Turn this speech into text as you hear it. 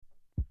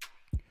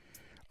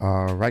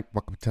All right,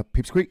 welcome to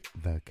Peeps Creek,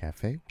 the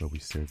cafe where we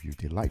serve you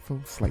delightful,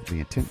 slightly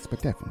intense,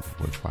 but definitely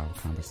worthwhile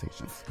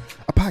conversations.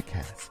 A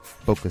podcast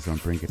focused on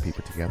bringing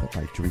people together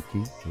by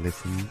drinking,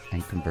 listening,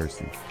 and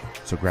conversing.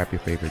 So grab your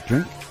favorite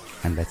drink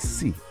and let's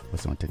see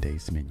what's on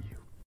today's menu.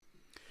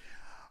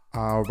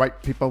 All right,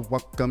 people,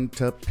 welcome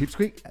to Peeps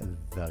Creek,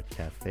 the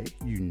cafe.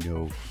 You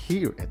know,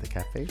 here at the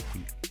cafe,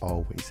 we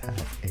always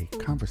have a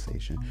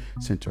conversation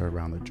centered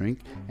around a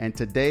drink. And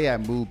today I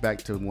moved back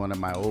to one of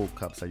my old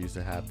cups. I used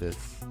to have this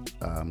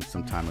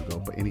some time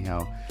ago. But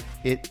anyhow,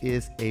 it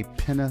is a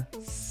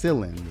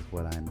penicillin is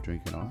what I'm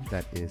drinking on.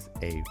 That is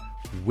a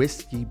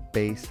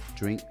whiskey-based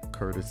drink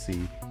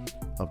courtesy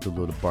of the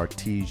little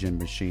Bartesian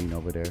machine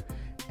over there.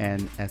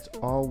 And as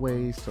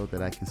always, so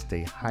that I can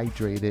stay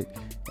hydrated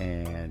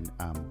and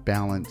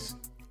balance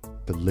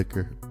the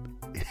liquor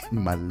in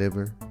my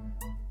liver,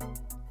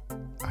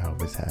 I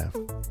always have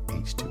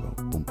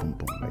H2O, boom, boom,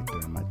 boom, right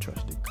there in my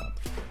trusted cup.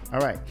 All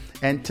right,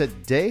 and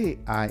today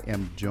I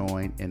am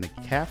joined in the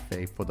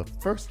cafe for the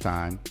first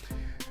time,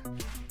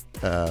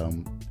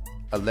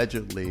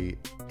 allegedly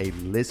a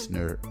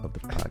listener of the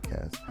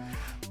podcast,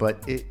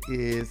 but it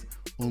is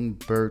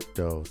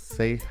Humberto.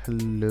 Say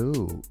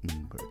hello,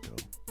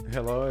 Humberto.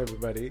 Hello,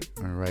 everybody.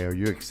 All right. Are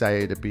you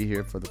excited to be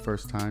here for the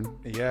first time?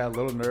 Yeah, a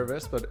little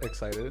nervous, but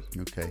excited.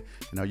 Okay.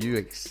 And are you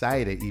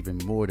excited even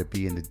more to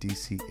be in the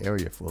D.C.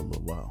 area for a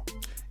little while?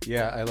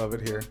 Yeah, I love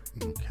it here.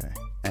 Okay.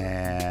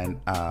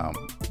 And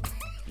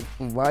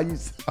why you...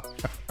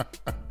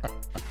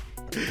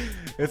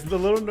 It's a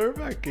little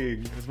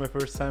nerve-wracking. It's my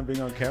first time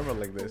being on camera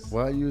like this.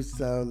 Why you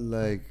sound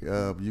like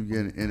you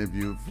getting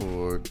interviewed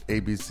for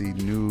ABC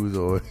News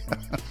or...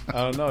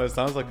 I don't know. It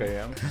sounds like I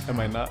am. Am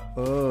I not?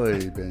 Oy,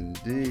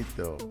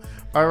 bendito.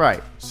 All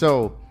right.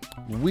 So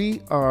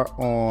we are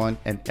on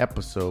an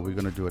episode. We're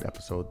going to do an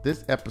episode.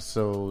 This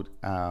episode,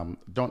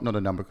 don't know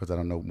the number because I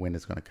don't know when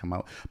it's going to come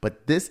out.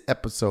 But this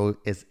episode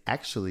is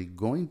actually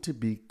going to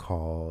be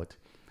called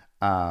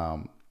I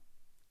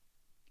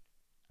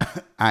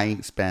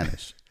Ain't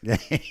Spanish.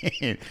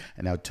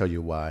 And I'll tell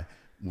you why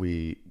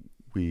we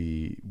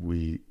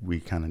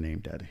kind of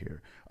named that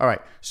here. All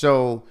right.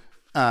 So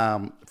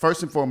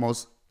first and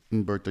foremost,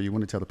 Humberto, you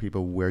want to tell the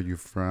people where you're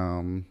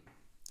from?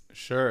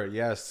 Sure.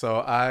 Yes.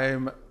 So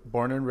I'm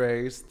born and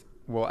raised.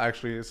 Well,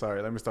 actually,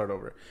 sorry. Let me start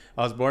over.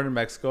 I was born in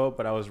Mexico,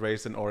 but I was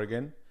raised in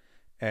Oregon,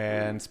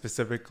 and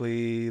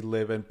specifically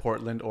live in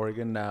Portland,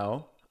 Oregon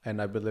now. And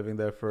I've been living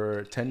there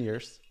for 10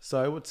 years. So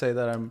I would say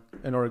that I'm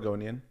an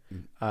Oregonian,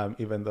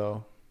 even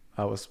though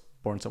I was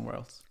born somewhere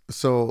else.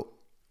 So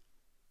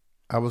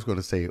I was going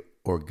to say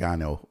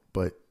organo,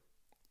 but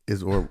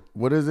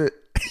what is it?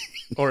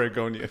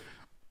 Oregonian.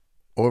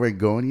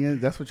 Oregonian?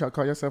 That's what y'all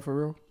call yourself for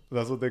real?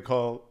 That's what they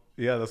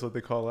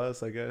call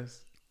us, I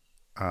guess.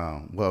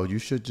 Well, you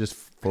should just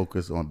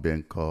focus on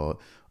being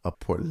called a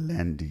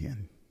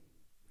Portlandian.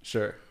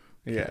 Sure.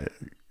 Yeah.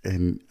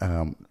 And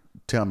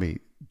tell me,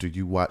 do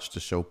you watch the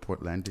show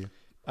Portlandia?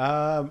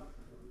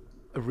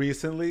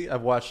 Recently,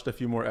 I've watched a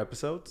few more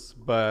episodes,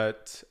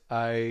 but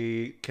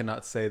I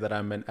cannot say that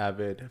I'm an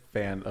avid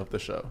fan of the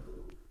show.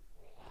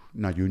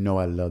 No, you know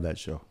I love that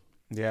show.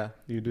 Yeah,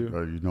 you do.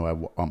 Or you know I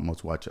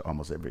almost watch it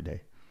almost every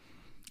day.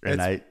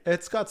 And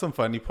it's got some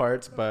funny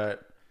parts,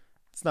 but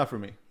it's not for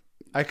me.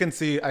 I can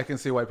see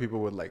why people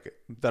would like it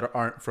that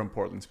aren't from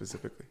Portland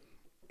specifically.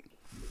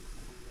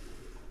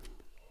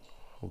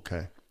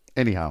 Okay.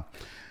 Anyhow.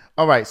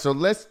 All right, so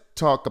let's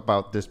talk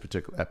about this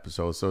particular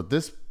episode. So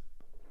this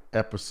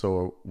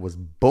episode was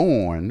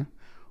born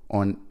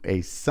on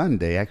a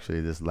Sunday. Actually,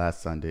 this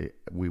last Sunday,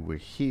 we were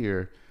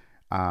here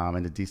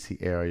in the D.C.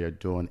 area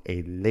doing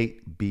a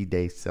late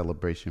B-Day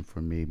celebration for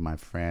me, my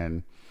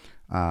friend,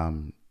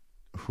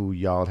 who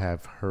y'all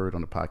have heard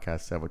on the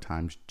podcast several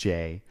times,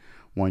 Jay,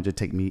 wanted to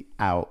take me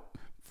out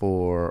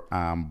for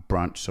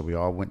brunch. So we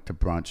all went to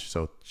brunch.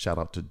 So shout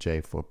out to Jay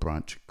for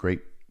brunch.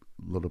 Great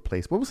little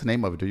place. What was the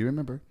name of it? Do you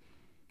remember?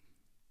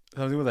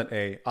 Something with an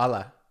A.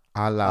 Ala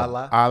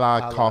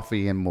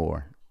Coffee and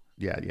More.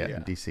 Yeah,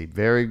 in DC.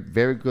 Very,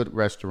 very good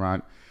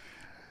restaurant.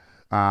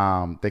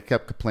 They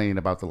kept complaining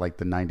about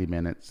the 90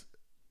 minutes.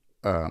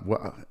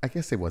 Well, I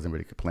guess they wasn't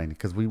really complaining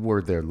because we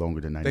were there longer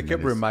than 90 minutes. They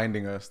kept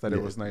reminding us that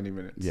it was 90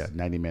 minutes. Yeah,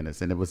 90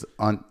 minutes. And it was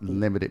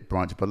unlimited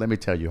brunch. But let me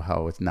tell you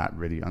how it's not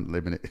really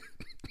unlimited.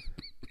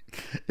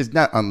 It's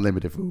not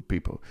unlimited food,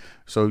 people.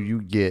 So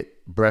you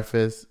get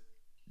breakfast.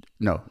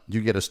 No,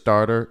 you get a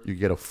starter. You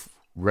get a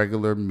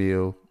regular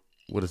meal.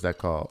 What is that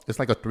called? It's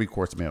like a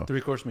 3-course meal.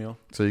 3-course meal.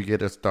 So you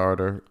get a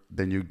starter,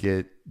 then you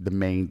get the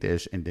main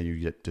dish, and then you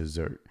get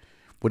dessert.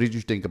 What did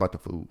you think about the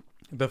food?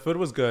 The food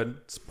was good.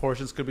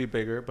 Portions could be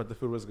bigger, but the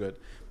food was good.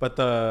 But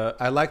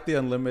I like the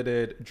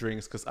unlimited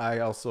drinks because I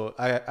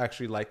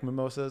actually like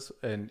mimosas,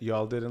 and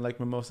y'all didn't like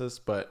mimosas,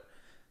 but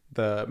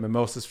the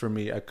mimosas for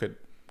me, I could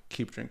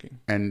keep drinking.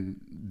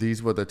 And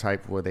these were the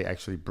type where they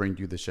actually bring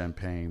you the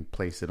champagne,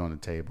 place it on the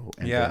table,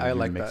 and then I you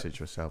like mix that. it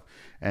yourself.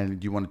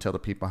 And you want to tell the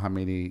people how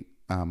many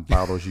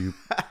bottles you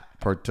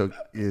partook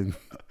in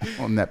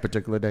on that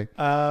particular day?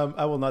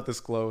 I will not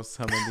disclose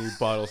how many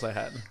bottles I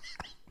had.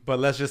 But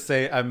let's just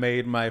say I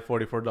made my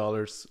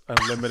 $44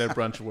 unlimited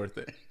brunch worth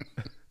it.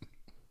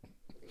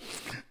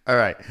 All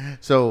right.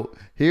 So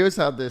here's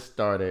how this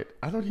started.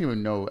 I don't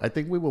even know. I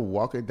think we were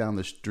walking down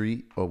the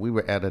street or we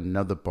were at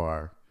another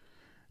bar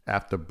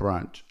after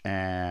brunch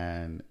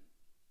and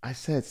I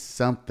said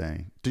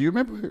something. Do you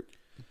remember?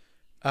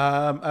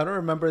 I don't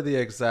remember the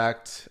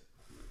exact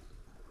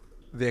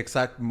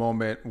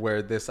moment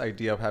where this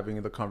idea of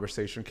having the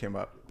conversation came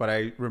up, but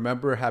I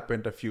remember it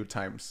happened a few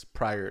times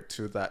prior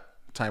to that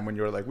time when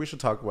you were like, we should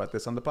talk about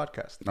this on the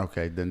podcast.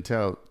 Okay, then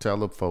tell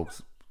the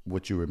folks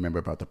what you remember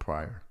about the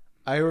prior.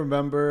 I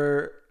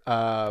remember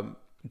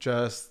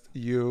just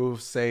you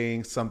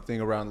saying something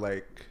around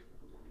like,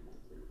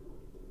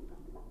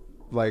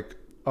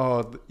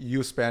 oh,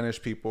 you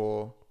Spanish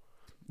people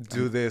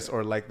do this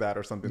or like that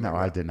or something. No, like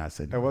that. I did not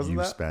say wasn't you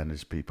that?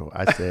 Spanish people.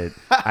 I said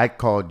I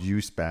called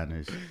you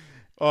Spanish.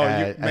 Oh,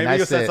 maybe you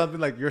said said something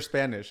like you're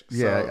Spanish.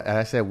 Yeah, So, and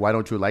I said, why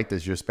don't you like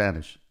this? You're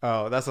Spanish.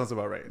 oh, that sounds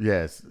about right.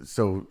 Yes.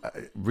 So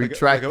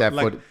retract like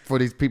that for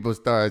these people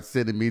start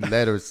sending me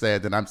letters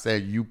saying that I'm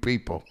saying you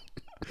people.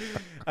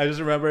 I just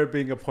remember it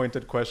being a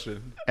pointed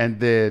question. And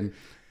then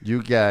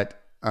you got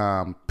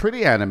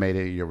pretty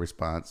animated in your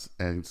response.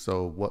 And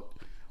so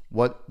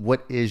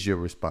what is your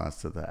response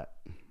to that?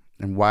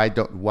 And why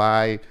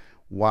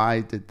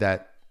did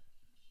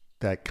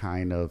that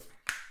kind of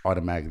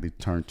automatically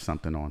turn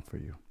something on for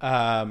you?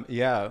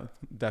 Yeah,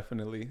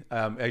 definitely.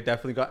 I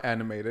definitely got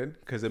animated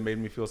because it made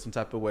me feel some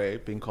type of way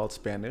being called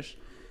Spanish.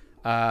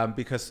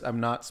 Because I'm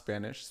not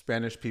Spanish.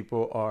 Spanish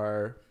people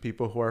are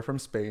people who are from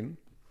Spain.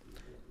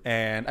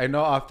 And I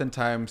know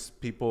oftentimes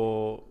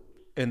people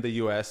in the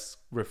U.S.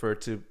 refer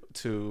to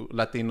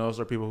Latinos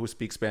or people who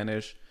speak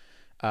Spanish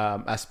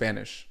as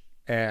Spanish.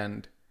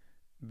 And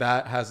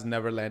that has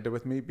never landed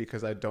with me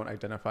because I don't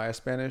identify as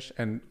Spanish.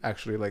 And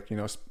actually,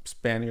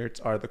 Spaniards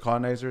are the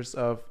colonizers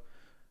of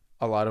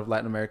a lot of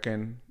Latin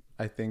American,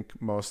 I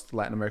think most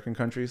Latin American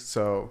countries.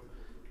 So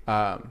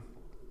that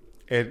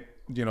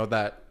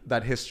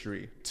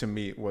history to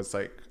me was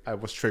like, I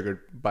was triggered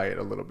by it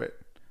a little bit.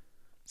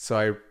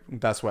 So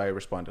that's why I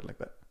responded like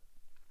that.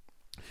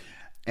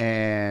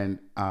 And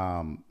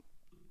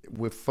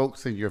with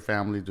folks in your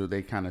family, do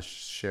they kind of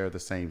share the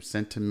same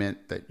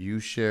sentiment that you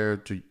share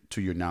to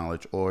your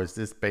knowledge? Or is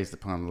this based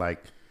upon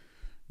like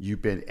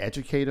you've been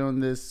educated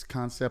on this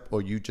concept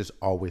or you just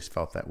always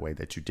felt that way,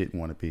 that you didn't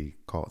want to be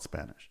called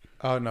Spanish?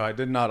 Oh, no, I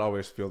did not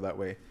always feel that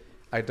way.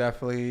 I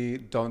definitely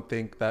don't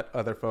think that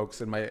other folks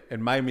in my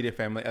immediate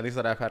family, at least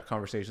that I've had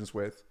conversations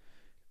with,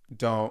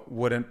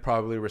 wouldn't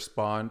probably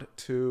respond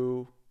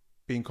to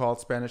being called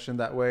Spanish in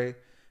that way.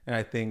 And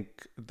I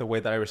think the way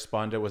that I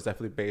responded was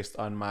definitely based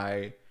on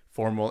my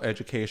formal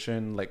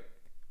education, like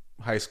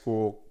high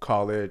school,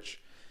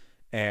 college,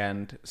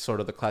 and sort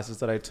of the classes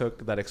that I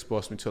took that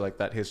exposed me to like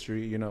that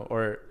history,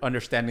 or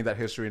understanding that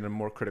history in a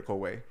more critical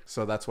way.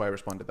 So that's why I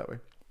responded that way.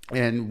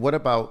 And what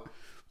about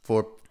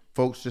for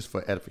folks, just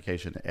for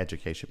edification and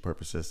education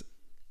purposes?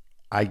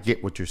 I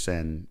get what you're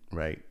saying,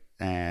 right?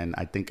 And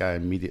I think I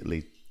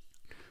immediately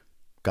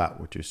got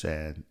what you're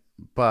saying,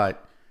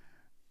 but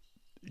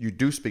you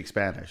do speak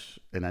Spanish,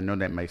 and I know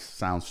that may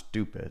sound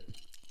stupid,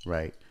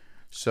 right?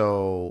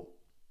 So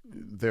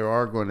there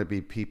are going to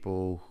be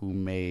people who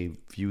may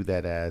view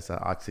that as an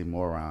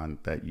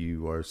oxymoron, that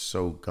you are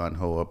so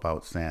gung-ho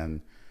about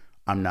saying,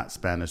 I'm not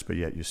Spanish, but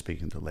yet you're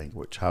speaking the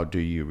language. How do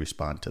you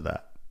respond to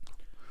that?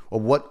 Or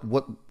what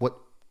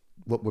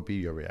would be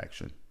your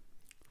reaction?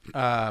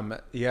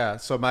 Yeah.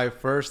 So my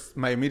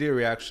immediate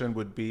reaction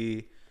would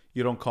be,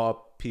 you don't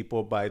call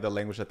people by the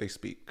language that they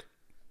speak.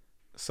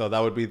 So that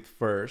would be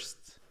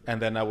first.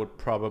 And then I would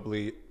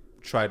probably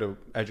try to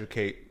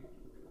educate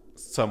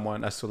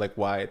someone as to like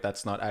why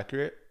that's not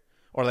accurate,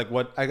 or like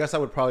what, I guess I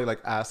would probably like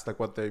ask like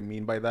what they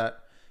mean by that.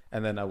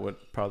 And then I would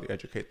probably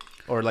educate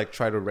or like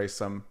try to raise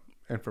some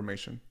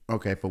information.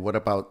 Okay. But what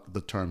about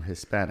the term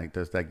Hispanic?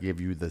 Does that give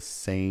you the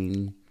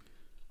same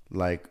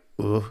like,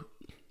 ugh?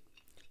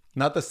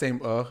 Not the same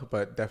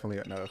but definitely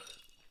an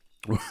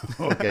ugh.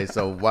 Okay.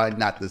 So why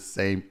not the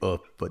same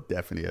but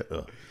definitely an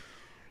ugh?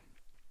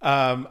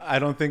 I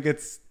don't think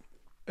it's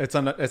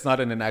not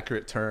an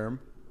inaccurate term,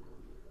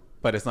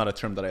 but it's not a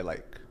term that I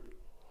like.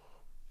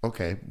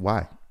 Okay,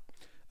 why?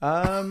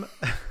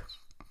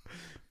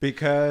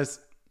 Because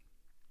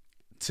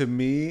to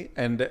me,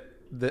 and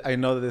I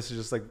know that this is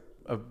just like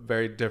a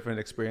very different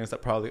experience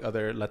that probably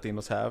other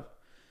Latinos have,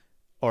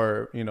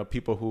 or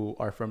people who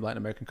are from Latin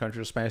American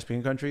countries or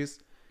Spanish-speaking countries.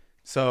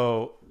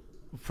 So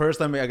first,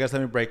 let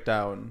me break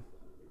down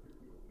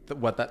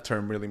what that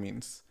term really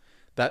means.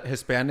 That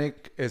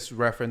Hispanic is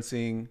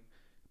referencing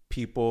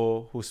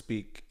people who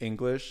speak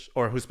English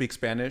or who speak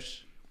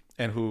Spanish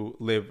and who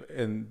live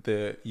in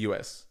the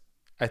U.S.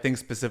 I think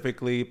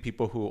specifically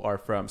people who are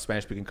from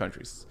Spanish-speaking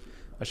countries.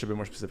 I should be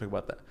more specific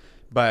about that.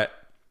 But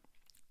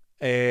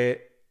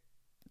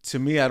to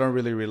me, I don't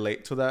really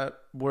relate to that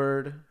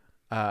word.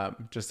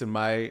 Just in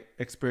my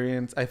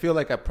experience, I feel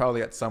like I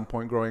probably at some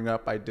point growing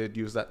up, I did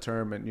use that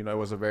term, and it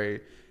was a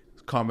very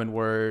common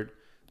word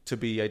to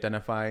be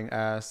identifying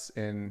as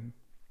in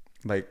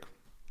like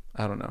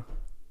I don't know,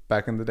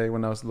 back in the day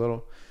when I was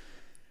little.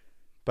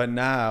 But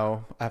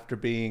now, after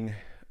being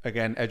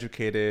again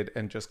educated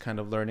and just kind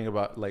of learning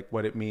about like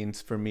what it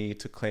means for me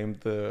to claim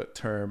the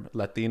term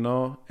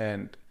Latino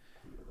and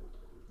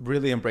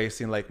really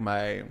embracing like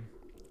my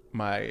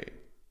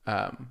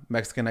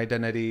Mexican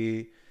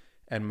identity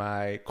and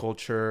my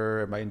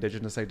culture and my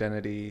indigenous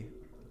identity,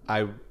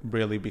 I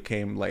really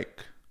became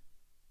like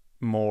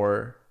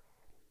more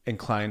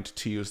inclined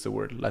to use the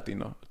word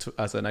Latino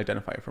as an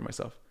identifier for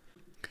myself.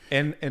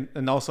 And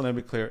also let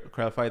me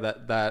clarify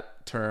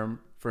that term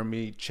for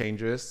me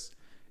changes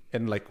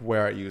in like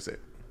where I use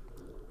it.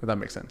 If that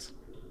makes sense.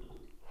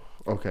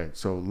 Okay,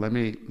 so let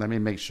me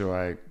make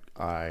sure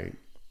I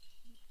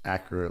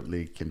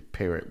accurately can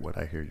parrot what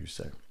I hear you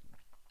say.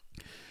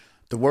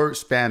 The word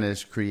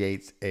Spanish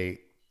creates a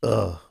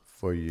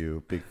for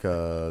you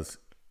because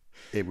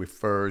it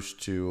refers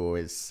to or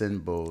it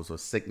symbols or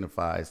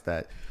signifies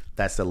that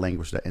that's the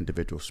language that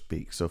individuals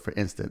speak. So for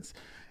instance,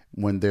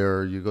 when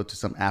you go to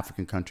some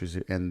African countries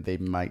and they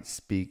might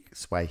speak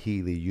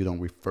Swahili, you don't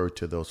refer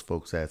to those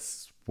folks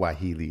as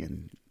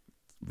Swahilian,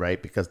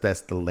 right? Because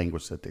that's the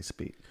language that they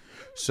speak.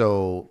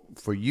 So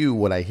for you,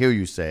 what I hear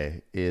you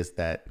say is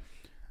that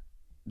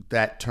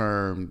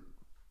term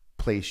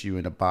place you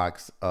in a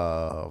box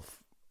of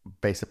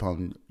based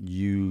upon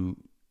you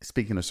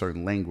speaking a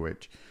certain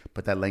language,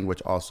 but that language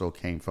also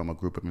came from a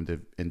group of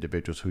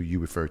individuals who you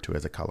refer to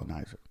as a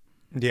colonizer.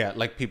 Yeah,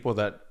 like people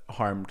that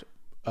harmed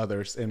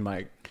others in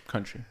my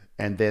country.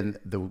 And then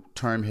the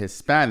term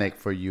Hispanic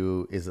for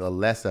you is a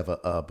less of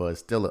a but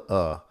it's still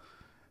a.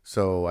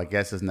 So I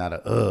guess it's not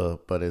a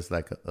but it's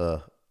like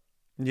a.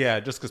 Yeah,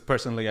 just because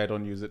personally I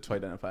don't use it to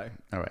identify.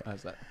 All right.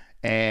 As that.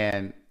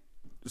 And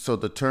so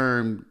the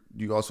term,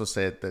 you also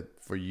said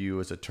that for you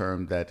is a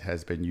term that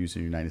has been used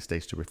in the United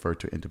States to refer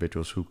to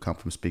individuals who come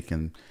from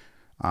speaking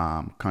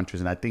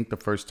countries. And I think the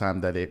first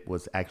time that it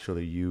was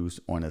actually used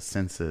on a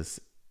census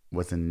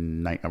was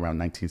in around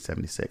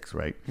 1976,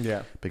 right?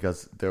 Yeah.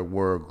 Because there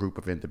were a group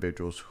of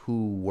individuals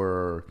who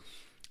were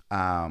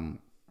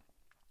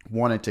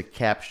wanted to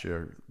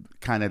capture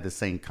kind of the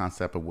same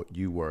concept of what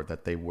you were,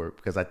 that they were,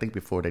 because I think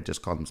before they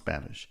just called them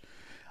Spanish.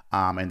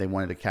 And they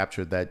wanted to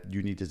capture that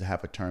you needed to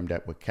have a term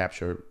that would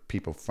capture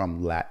people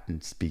from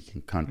Latin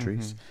speaking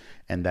countries. Mm-hmm.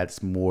 And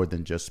that's more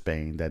than just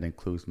Spain. That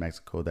includes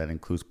Mexico, that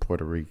includes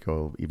Puerto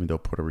Rico, even though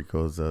Puerto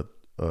Rico is a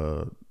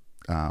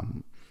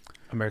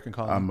American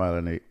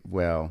colony.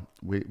 Well,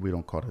 we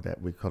don't call it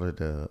that. We call it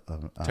a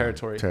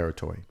territory.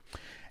 Territory.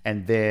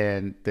 And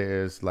then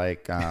there's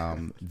like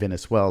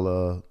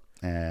Venezuela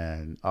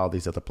and all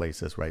these other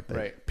places, right?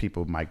 That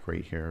people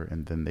migrate here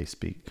and then they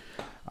speak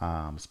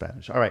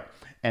Spanish. All right.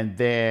 And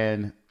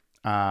then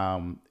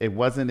it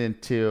wasn't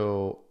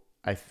until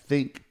I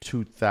think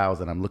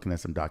 2000, I'm looking at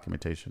some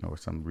documentation or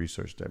some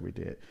research that we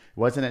did. It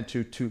wasn't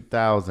until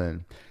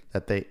 2000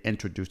 that they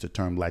introduced the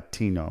term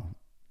Latino.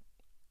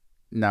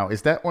 Now,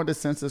 is that on the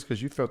census?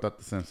 Because you filled out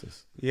the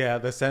census. Yeah,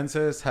 the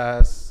census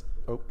has,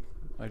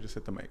 I just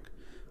hit the mic,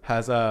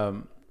 has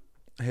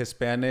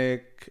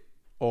Hispanic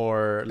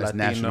or That's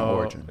Latino. National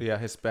origin.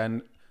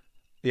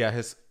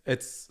 Yeah,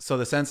 so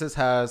the census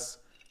has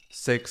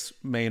 6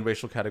 main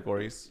racial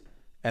categories.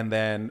 And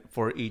then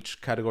for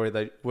each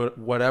category,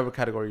 whatever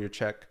category you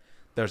check,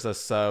 there's a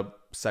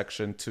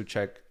subsection to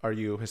check, are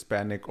you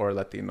Hispanic or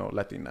Latino,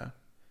 Latina?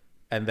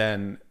 And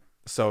then,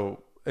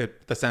 so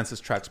the census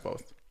tracks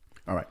both.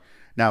 All right.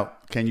 Now,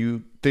 can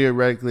you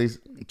theoretically,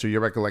 to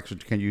your recollection,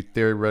 can you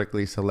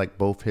theoretically select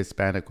both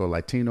Hispanic or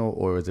Latino,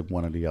 or is it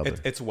one or the other?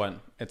 It's one.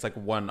 It's like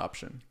one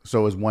option.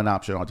 So it's one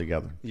option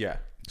altogether. Yeah.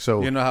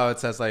 So you know how it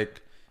says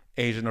like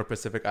Asian or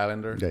Pacific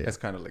Islander? Yeah. It's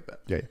kind of like that.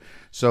 Yeah.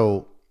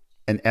 So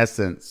in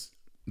essence,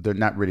 they're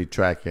not really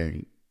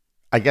tracking.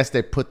 I guess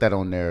they put that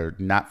on there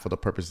not for the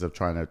purposes of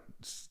trying to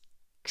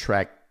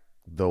track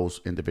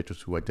those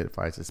individuals who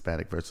identify as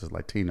Hispanic versus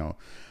Latino,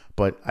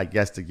 but I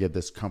guess to give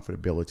this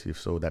comfortability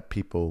so that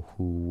people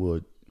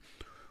who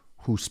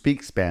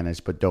speak Spanish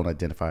but don't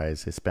identify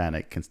as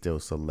Hispanic can still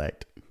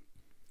select.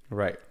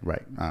 Right.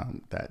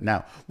 That.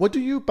 Now, what do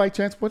you put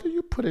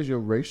as your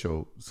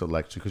racial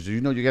selection? Because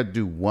you know you got to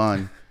do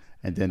one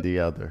and then the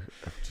other.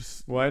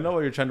 Well, I know what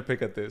you're trying to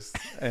pick at this,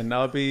 and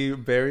I'll be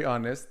very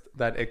honest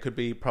that it could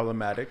be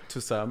problematic to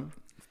some.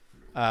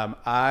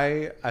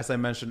 As I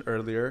mentioned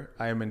earlier,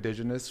 I am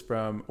indigenous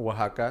from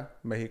Oaxaca,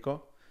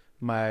 Mexico.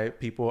 My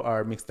people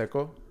are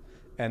Mixteco,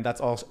 and that's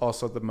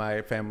also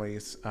my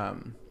family's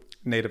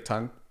native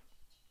tongue.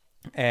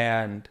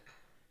 And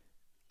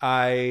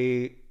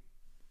I,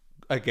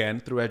 again,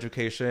 through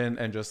education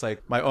and just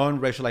like my own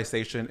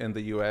racialization in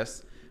the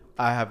U.S.,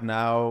 I have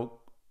now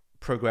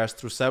progressed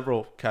through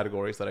several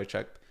categories that I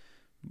checked.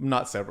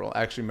 Not several,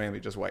 actually mainly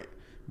just white.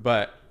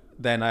 But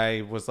then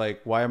I was like,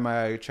 why am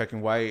I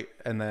checking white?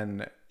 And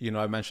then,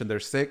 I mentioned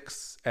there's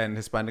 6, and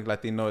Hispanic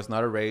Latino is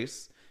not a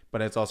race,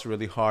 but it's also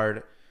really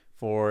hard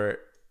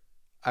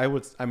I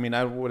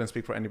wouldn't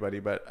speak for anybody,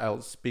 but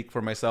I'll speak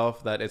for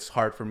myself that it's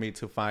hard for me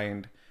to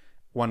find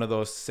one of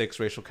those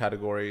 6 racial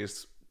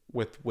categories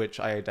with which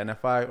I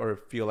identify or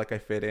feel like I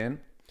fit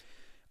in.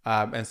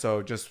 And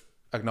so just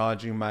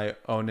acknowledging my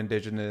own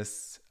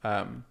indigenous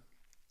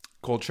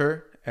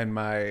culture and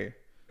my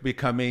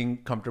becoming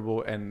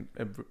comfortable and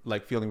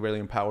like feeling really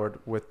empowered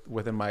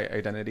within my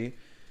identity.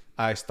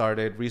 I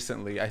started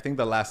recently, I think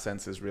the last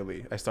census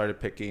really, I started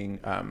picking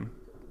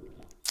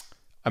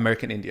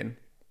American Indian,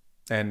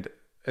 and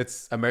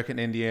it's American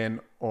Indian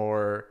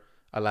or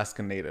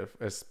Alaskan Native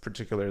is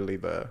particularly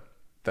the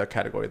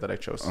category that I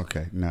chose.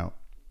 Okay, now,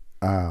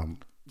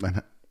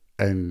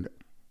 and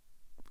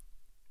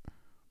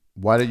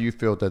why do you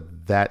feel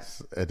that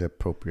that's an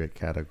appropriate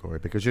category?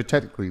 Because you're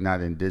technically not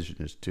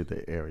indigenous to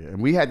the area,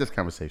 and we had this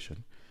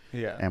conversation.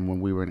 Yeah. And when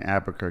we were in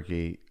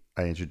Albuquerque,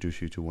 I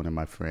introduced you to one of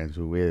my friends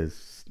who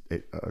is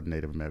a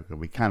Native American.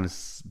 We kind of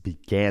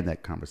began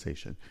that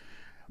conversation.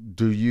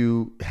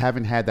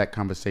 Having had that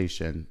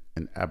conversation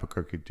in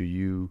Albuquerque, do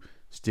you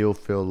still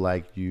feel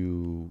like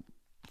you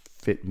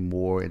fit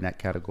more in that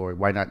category?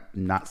 Why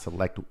not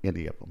select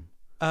any of them?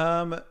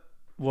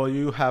 Well,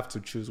 you have to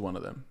choose one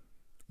of them.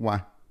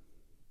 Why?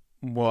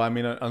 Well, I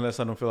mean, unless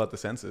I don't fill out the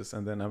census,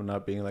 and then I'm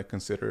not being like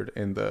considered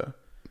in the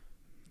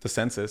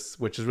census,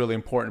 which is really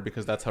important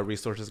because that's how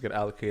resources get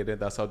allocated.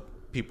 That's how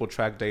people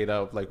track data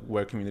of like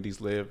where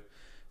communities live.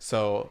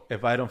 So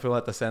if I don't fill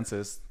out the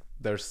census,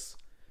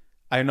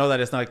 I know that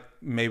it's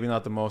maybe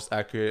not the most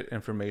accurate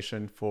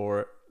information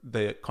for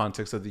the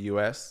context of the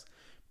U.S.,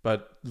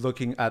 but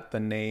looking at the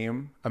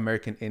name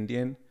American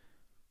Indian,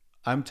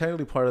 I'm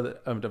technically part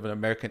of an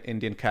American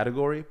Indian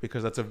category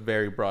because that's a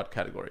very broad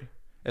category.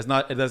 It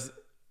does,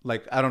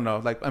 like, I don't know,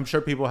 like, I'm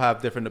sure people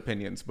have different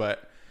opinions,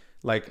 but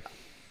like,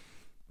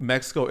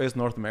 Mexico is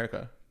North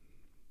America.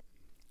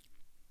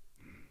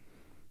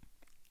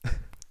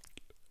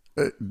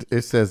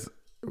 It says,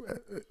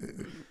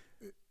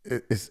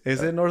 is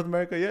it North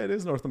America? Yeah, it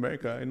is North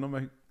America. I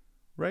know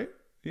right?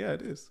 Yeah,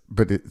 it is.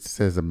 But it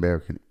says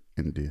American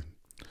Indian.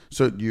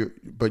 So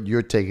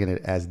you're taking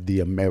it as the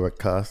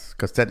Americas,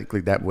 because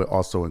technically that would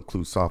also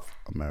include South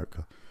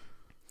America.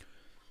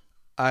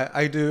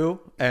 I do,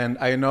 and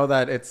I know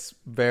that it's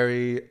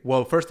very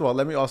well. First of all,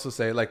 let me also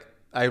say, like,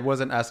 I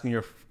wasn't asking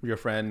your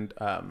friend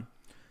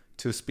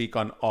to speak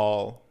on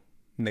all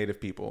Native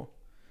people,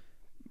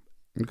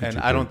 and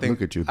I don't think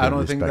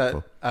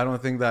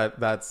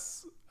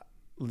that's,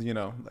 you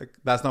know, like,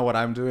 that's not what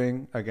I'm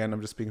doing. Again,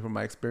 I'm just speaking from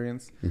my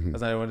experience. Mm-hmm.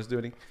 That's not what I'm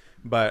doing,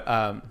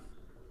 but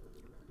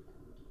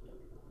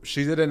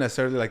she didn't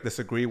necessarily like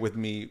disagree with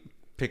me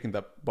picking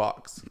the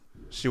box.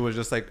 She was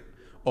just like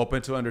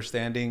open to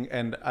understanding,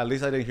 and at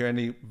least I didn't hear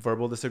any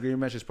verbal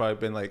disagreement. She's probably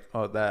been like,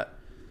 oh, that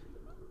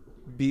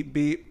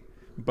beep,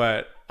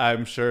 but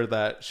I'm sure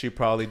that she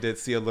probably did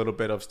see a little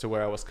bit of to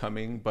where I was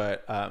coming.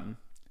 But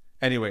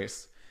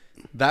anyways,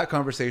 that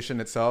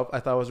conversation itself I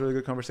thought was a really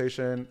good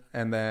conversation.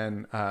 And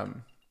then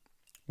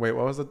wait,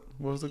 what was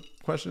the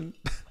question?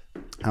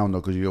 I don't know,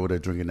 because you're over there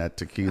drinking that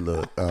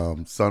tequila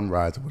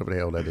sunrise or whatever the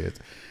hell that is.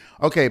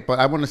 Okay, but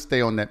I want to stay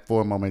on that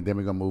for a moment. Then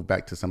we're going to move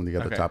back to some of the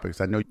other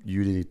topics. I know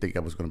you didn't think I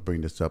was going to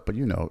bring this up, but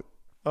you know.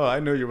 Oh, I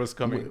knew you was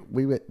coming.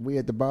 We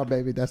at the bar,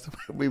 baby. That's the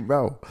way we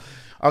roll.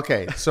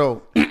 Okay,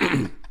 so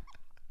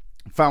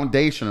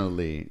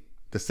foundationally,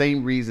 the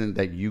same reason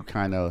that you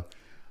kind of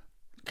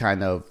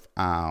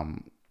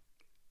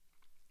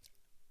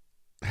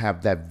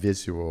have that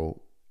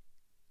visceral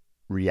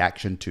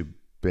reaction to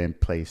being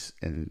placed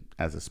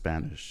as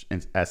Spanish,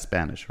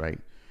 right?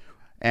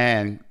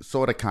 And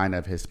sort of kind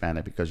of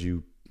Hispanic, because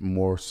you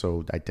more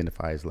so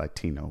identify as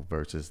Latino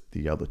versus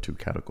the other two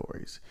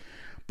categories.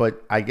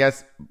 But I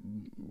guess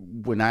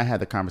when I had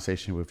the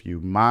conversation with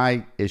you,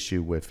 my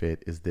issue with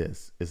it is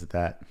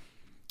that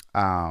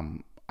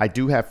I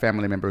do have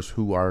family members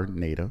who are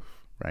Native,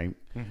 right?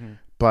 Mm-hmm.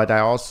 But I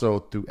also,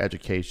 through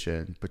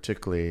education,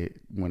 particularly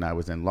when I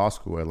was in law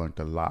school, I learned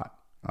a lot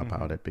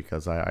about it,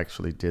 because I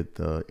actually did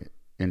the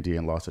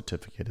Indian law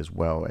certificate as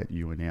well at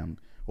UNM,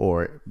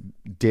 or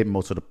did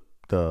most of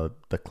the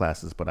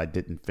classes, but I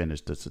didn't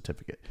finish the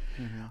certificate.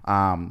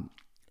 Mm-hmm.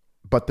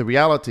 But the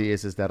reality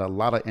is that a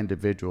lot of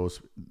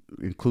individuals,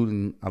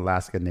 including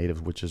Alaska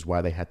Natives, which is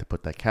why they had to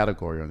put that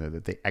category on there,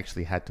 that they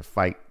actually had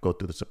to go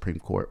through the Supreme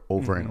Court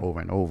over and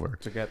over and over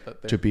to get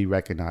that to be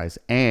recognized.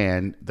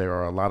 And there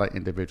are a lot of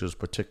individuals,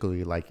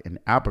 particularly like in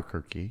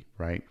Albuquerque,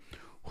 right,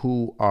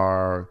 who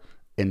are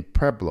in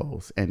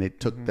Pueblos, and it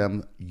took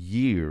them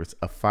years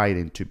of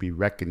fighting to be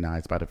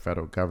recognized by the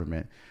federal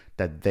government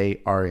that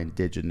they are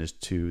indigenous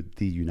to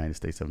the United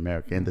States of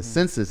America. And the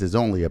census is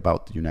only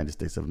about the United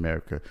States of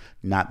America,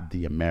 not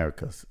the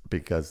Americas,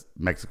 because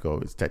Mexico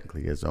is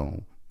technically its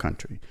own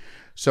country.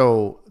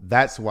 So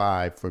that's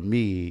why, for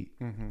me,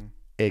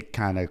 it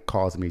kind of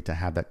caused me to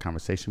have that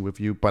conversation with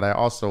you. But I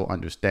also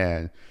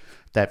understand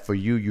that for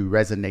you, you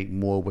resonate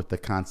more with the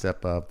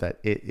concept of that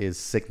it is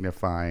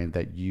signifying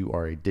that you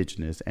are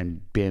indigenous,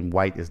 and being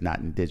white is not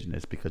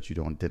indigenous because you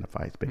don't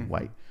identify as being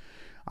white.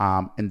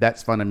 And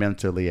that's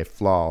fundamentally a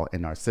flaw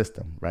in our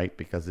system, right?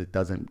 Because it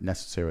doesn't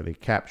necessarily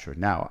capture.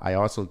 Now, I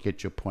also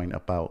get your point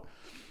about,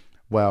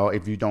 well,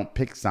 if you don't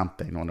pick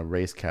something on a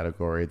race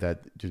category,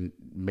 that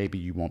maybe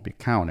you won't be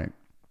counted.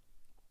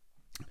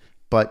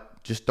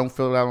 But just don't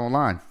fill it out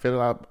online. Fill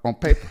it out on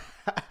paper.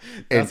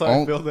 That's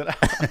how I filled it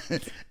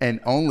out. and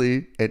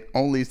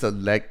only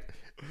select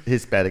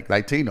Hispanic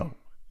Latino.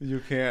 You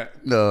can't.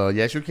 No,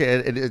 yes, you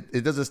can.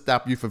 It doesn't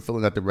stop you from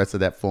filling out the rest of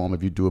that form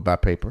if you do it by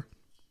paper.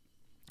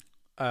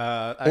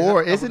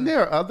 Isn't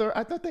there other?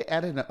 I thought they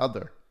added an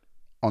other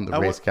on the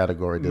race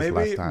category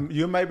last time.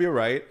 You might be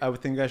right. I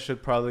would think I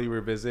should probably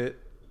revisit.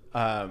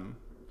 And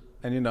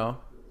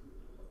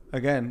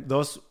again,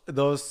 those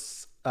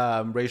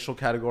racial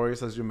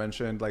categories, as you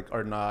mentioned, like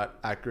are not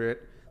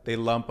accurate. They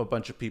lump a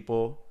bunch of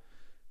people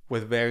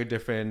with very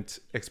different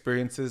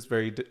experiences.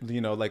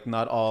 Like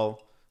not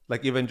all.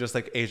 Like even just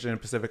like Asian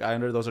and Pacific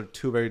Islander, those are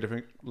two very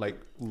different, like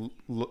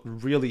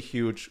really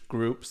huge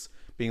groups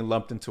being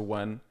lumped into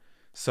one.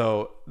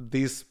 So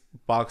these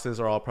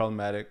boxes are all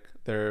problematic.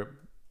 They're,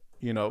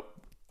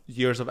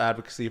 years of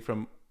advocacy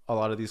from a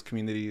lot of these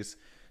communities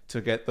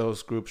to get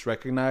those groups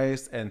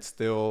recognized, and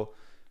still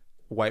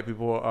white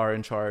people are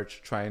in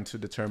charge trying to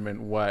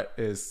determine what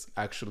is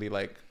actually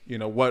like,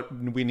 what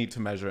we need to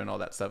measure and all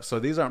that stuff. So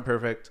these aren't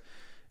perfect,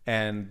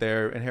 and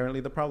they're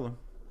inherently the problem.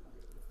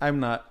 I'm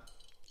not.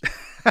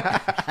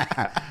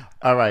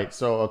 All right.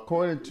 So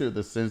according to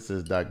the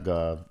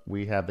census.gov,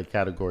 we have the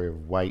category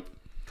of white.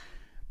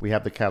 We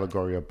have the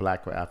category of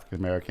black or African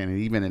American. And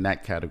even in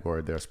that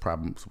category, there's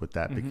problems with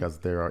that because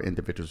there are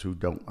individuals who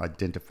don't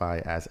identify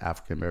as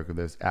African American.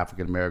 There's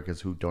African Americans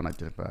who don't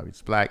identify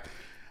as black.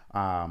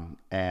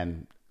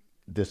 And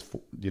this,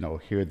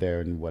 here,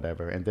 there, and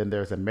whatever. And then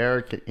there's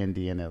American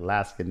Indian and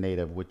Alaska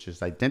Native, which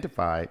is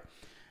identified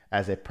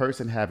as a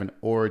person having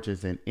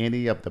origins in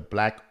any of the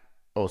black.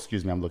 Oh,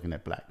 excuse me, I'm looking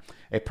at black.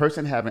 A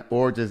person having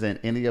origins in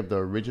any of the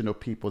original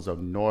peoples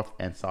of North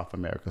and South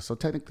America. So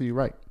technically, you're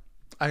right.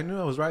 I knew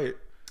I was right.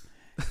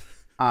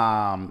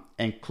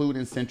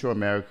 Including Central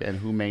America, and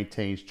who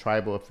maintains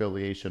tribal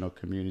affiliation or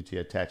community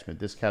attachment.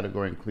 This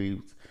category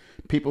includes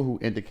people who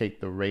indicate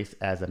the race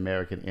as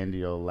American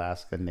Indian,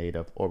 Alaska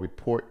Native, or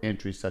report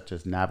entries such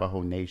as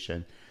Navajo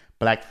Nation,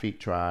 Blackfeet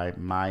Tribe,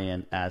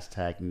 Mayan,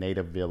 Aztec,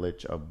 Native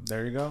Village of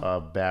there you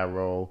go.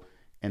 Barrow,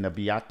 and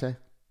Abiate.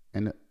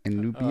 In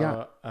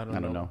Nubia, I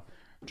don't know.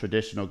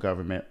 Traditional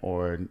government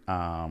or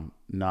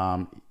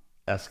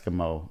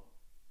non-Eskimo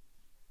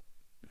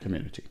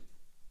community.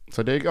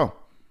 So there you go.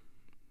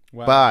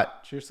 Wow.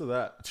 But cheers to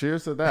that.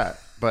 Cheers to that.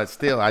 But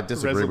still, I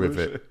disagree with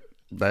it.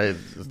 But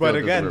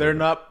again, they're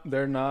not.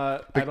 They're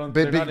not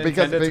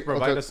intended to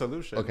provide a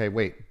solution. Okay,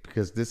 wait,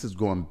 because this is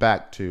going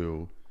back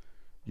to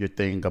your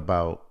thing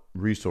about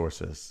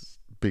resources,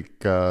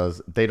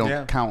 because they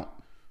don't count.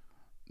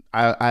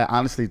 I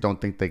honestly don't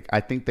think I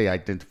think they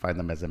identify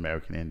them as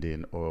American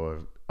Indian or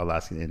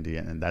Alaskan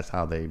Indian, and that's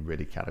how they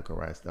really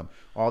categorize them.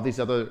 All these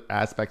other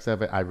aspects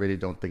of it, I really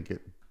don't think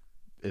it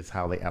is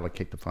how they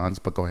allocate the funds.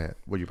 But go ahead.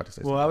 What are you about to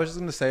say? Well, I was just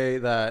going to say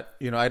that,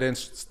 I didn't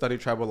study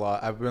tribal law.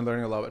 I've been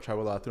learning a lot about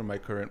tribal law through my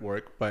current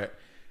work, but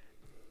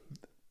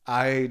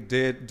I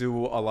did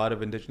do a lot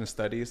of indigenous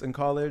studies in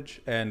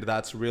college, and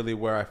that's really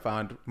where I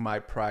found my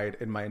pride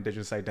in my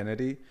indigenous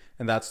identity.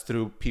 And that's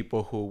through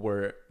people who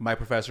were my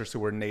professors who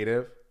were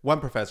Native. One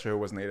professor who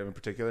was Native in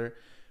particular,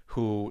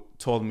 who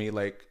told me,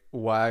 like,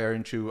 why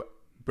aren't you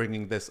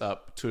bringing this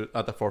up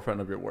at the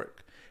forefront of your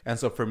work? And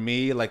so for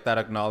me, like, that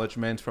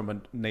acknowledgement from a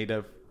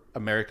Native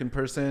American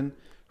person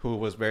who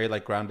was very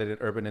like grounded in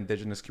urban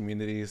indigenous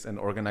communities and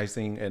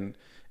organizing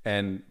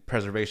and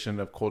preservation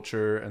of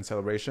culture and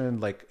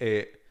celebration, like,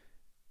 it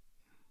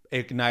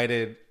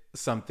ignited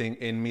something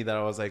in me that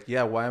I was like,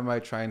 yeah, why am I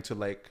trying to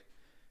like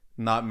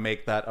not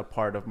make that a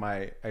part of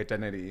my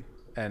identity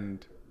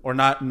or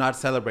not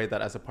celebrate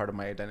that as a part of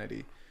my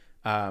identity?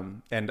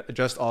 And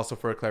just also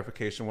for a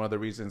clarification, one of the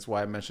reasons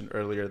why I mentioned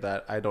earlier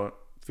that I don't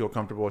feel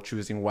comfortable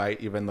choosing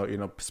white, even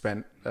though,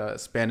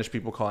 Spanish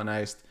people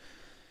colonized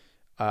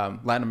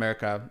Latin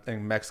America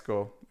and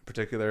Mexico in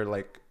particular,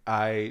 like,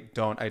 I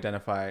don't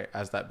identify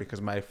as that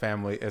because my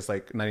family is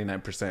like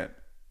 99%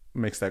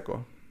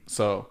 Mixteco.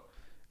 So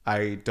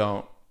I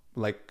don't,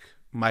 like,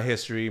 my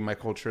history, my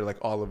culture, like,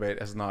 all of it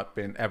has not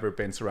ever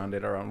been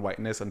surrounded around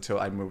whiteness until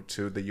I moved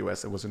to the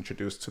U.S. and was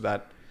introduced to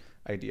that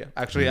idea.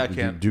 Actually, I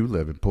can't. You do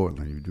live in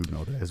Portland. You do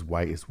know that. It's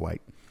white. It's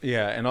white.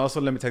 Yeah, and also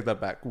let me take that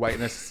back.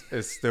 Whiteness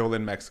is still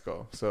in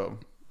Mexico. So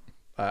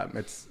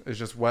it's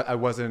just what I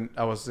wasn't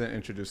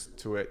introduced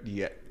to it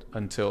yet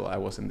until I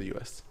was in the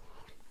U.S.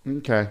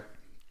 Okay.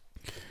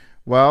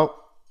 Well,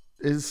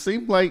 it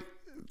seemed like,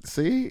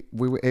 we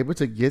were able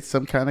to get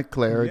some kind of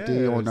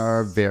clarity on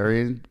our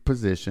varying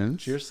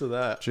positions. Cheers to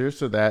that. Cheers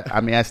to that.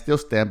 I mean, I still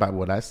stand by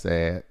what I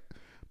said,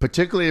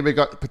 particularly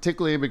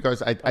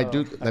because I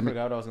do. I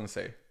forgot what I was going to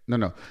say.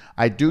 No.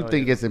 I do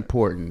think it's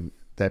important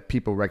that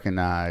people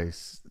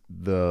recognize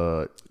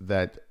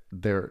that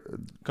their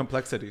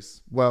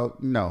complexities. Well,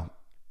 no.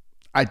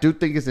 I do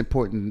think it's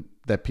important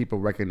that people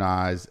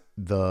recognize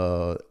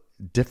the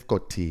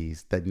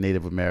difficulties that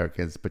Native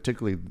Americans,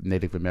 particularly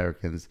Native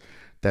Americans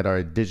that are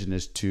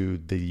indigenous to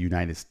the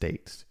United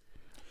States.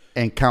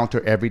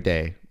 encounter every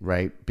day,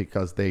 right?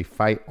 Because they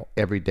fight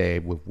every day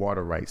with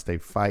water rights. They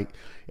fight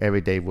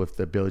every day with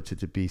the ability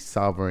to be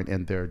sovereign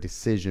in their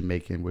decision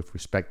making with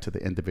respect to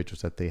the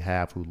individuals that they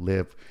have who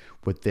live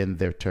within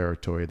their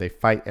territory. They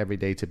fight every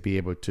day to be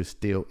able to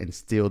still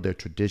instill their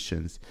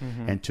traditions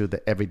into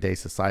the everyday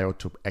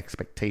societal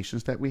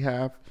expectations that we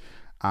have.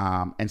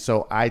 And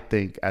so I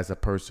think, as a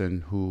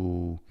person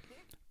who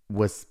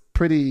was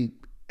pretty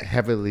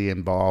heavily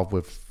involved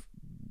with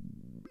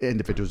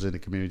individuals in the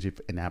community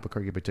in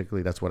Albuquerque,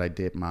 particularly, that's what I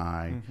did.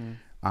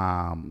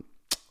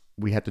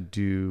 We had to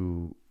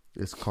do,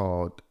 it's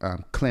called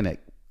clinic.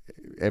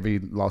 Every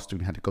law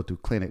student had to go through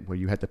clinic where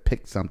you had to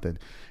pick something,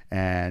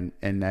 and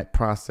in that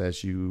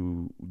process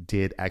you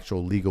did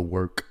actual legal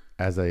work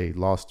as a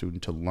law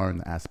student to learn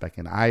the aspect.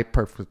 And I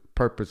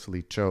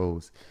purposely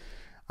chose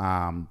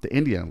the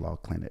Indian law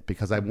clinic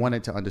because I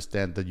wanted to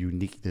understand the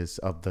uniqueness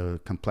of the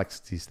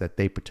complexities that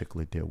they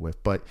particularly deal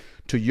with. But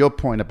to your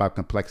point about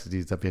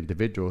complexities of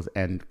individuals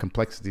and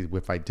complexities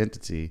with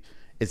identity,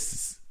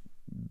 it's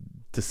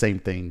the same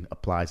thing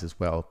applies as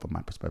well from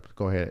my perspective.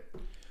 Go ahead.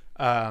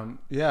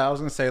 Yeah, I was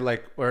gonna say,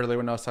 like, earlier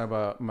when I was talking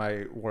about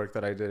my work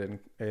that I did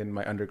in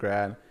my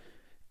undergrad,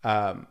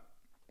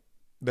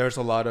 there's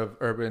a lot of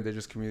urban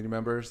indigenous community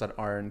members that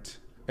aren't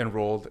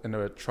enrolled in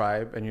a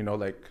tribe, and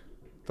like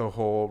the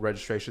whole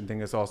registration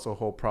thing is also a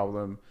whole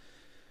problem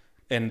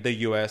in the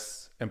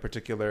U.S. in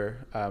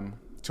particular.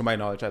 To my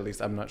knowledge, at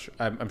least, I'm not sure.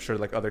 I'm sure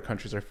like other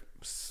countries have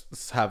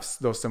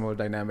those similar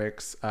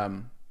dynamics.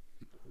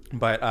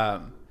 But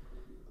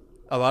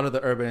a lot of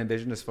the urban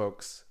indigenous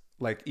folks,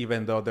 like,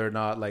 even though they're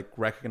not like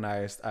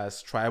recognized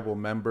as tribal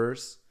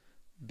members,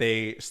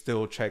 they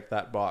still check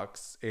that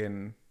box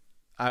in.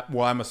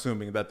 Well, I'm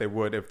assuming that they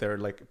would if they're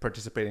like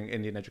participating in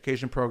Indian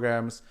education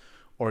programs,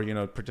 or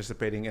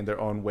participating in their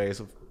own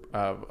ways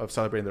of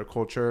celebrating their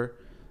culture.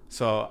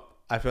 So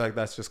I feel like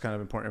that's just kind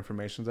of important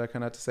information that I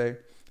kind of have to say.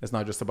 It's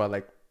not just about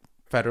like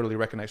federally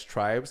recognized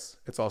tribes.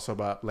 It's also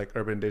about like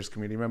urban indigenous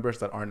community members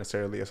that aren't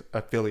necessarily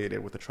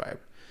affiliated with the tribe,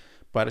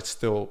 but it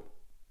still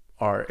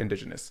are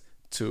indigenous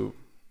to.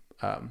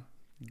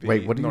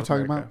 Wait, what are North you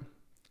talking America. about?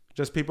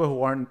 Just people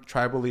who aren't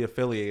tribally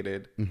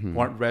affiliated, who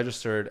aren't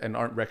registered and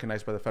aren't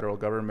recognized by the federal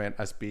government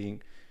as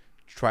being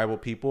tribal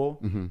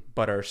people,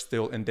 but are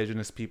still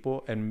indigenous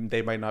people, and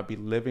they might not be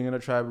living in a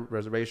tribe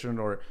reservation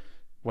or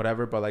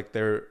whatever, but like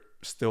they're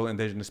still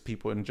indigenous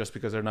people, and just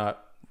because they're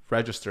not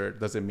registered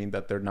doesn't mean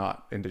that they're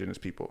not indigenous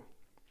people.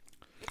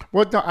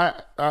 Well, no,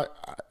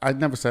 I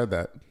never said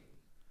that.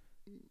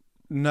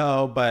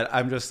 No, but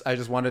I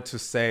just wanted to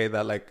say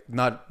that like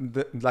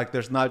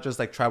there's not just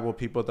like tribal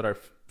people that are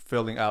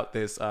filling out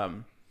this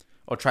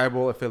or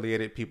tribal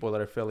affiliated people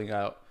that are filling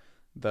out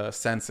the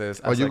census.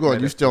 Oh,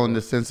 you still on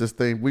the census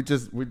thing? We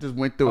just went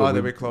through it. Oh,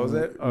 did we close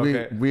it?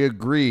 Okay. We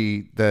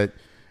agreed that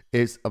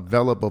it's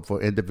available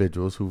for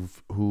individuals who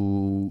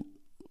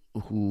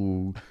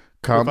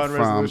come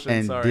from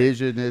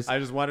indigenous. I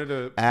just wanted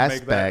to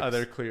aspects. make that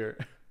other clear.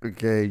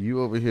 Okay,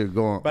 you over here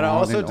going. But I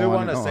also do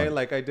want to say, on.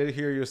 like, I did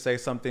hear you say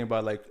something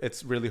about like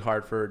it's really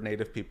hard for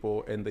Native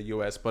people in the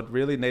U.S., but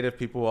really Native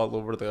people all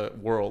over the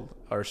world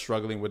are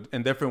struggling with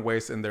in different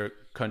ways in their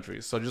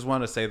countries. So I just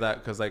want to say that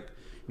because like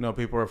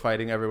people are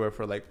fighting everywhere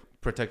for like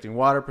protecting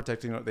water,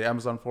 protecting the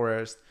Amazon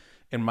forest.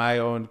 In my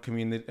own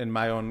community, in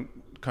my own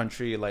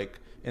country, like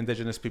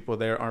indigenous people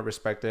there aren't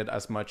respected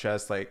as much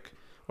as like,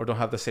 or don't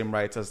have the same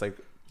rights as like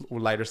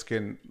lighter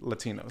skinned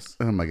Latinos.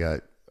 Oh my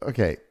God.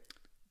 Okay.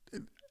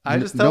 I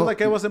just felt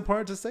like it was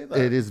important to say that.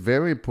 It is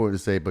very important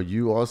to say, but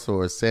you also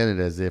are saying it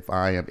as if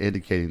I am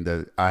indicating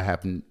that I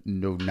have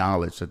no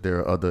knowledge that there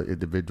are other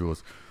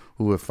individuals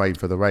who are fighting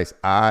for the rights.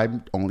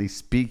 I'm only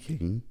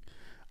speaking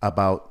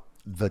about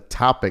the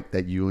topic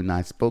that you and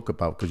I spoke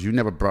about because you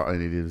never brought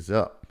any of this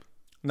up.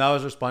 No, I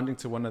was responding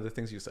to one of the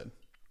things you said.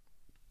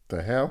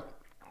 The hell?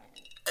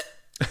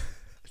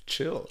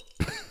 Chill.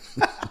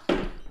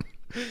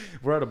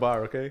 We're at a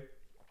bar, okay?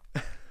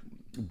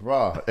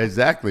 Bruh,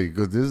 exactly,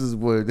 because this is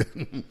where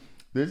the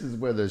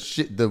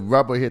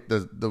rubber hit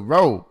the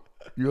road.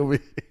 You over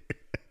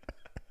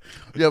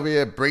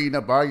here bringing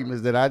up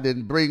arguments that I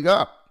didn't bring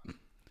up.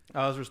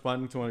 I was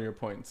responding to one of your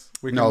points.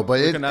 We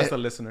can ask the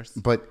listeners.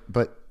 But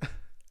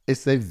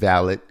it's a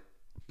valid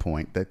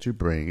point that you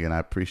bring, and I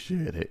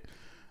appreciate it.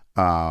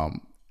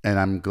 And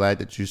I'm glad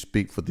that you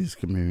speak for these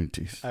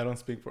communities. I don't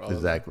speak for all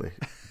exactly.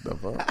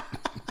 of them.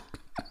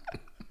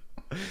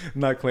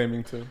 Not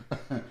claiming to.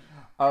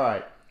 All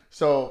right.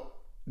 So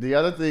the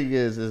other thing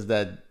is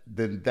that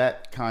then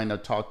that kind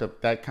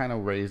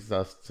of raised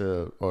us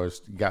to, or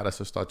got us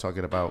to start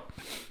talking about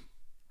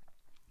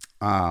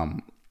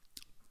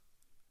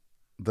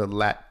the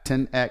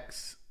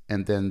Latinx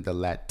and then the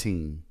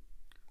Latin.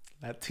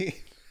 Latin.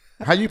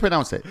 How do you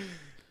pronounce it?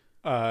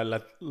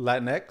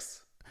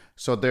 Latinx.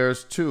 So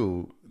there's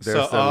two.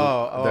 There's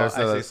I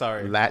see.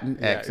 Sorry.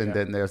 Latinx, and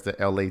then there's the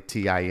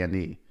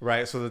Latine.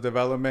 Right. So the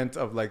development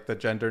of like the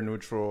gender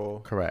neutral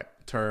correct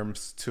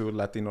terms to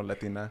Latino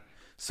Latina.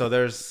 So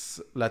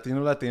there's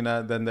Latino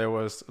Latina. Then there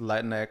was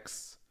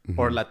Latinx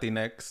or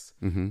Latinx,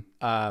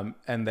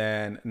 and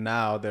then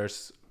now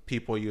there's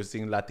people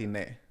using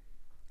Latine.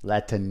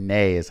 Latine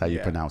is how you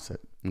pronounce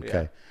it.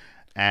 Okay.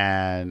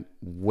 And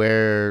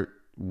where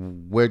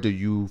do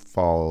you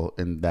fall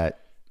in that?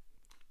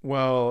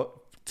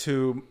 Well,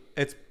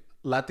 it's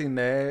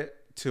Latine,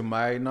 to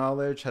my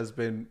knowledge, has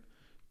been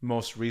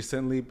most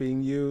recently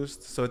being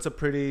used. So it's a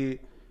pretty,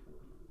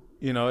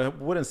 I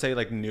wouldn't say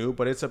like new,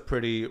 but it's a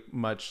pretty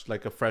much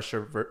like a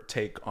fresher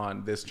take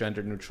on this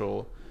gender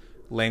neutral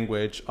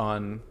language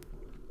on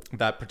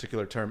that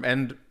particular term,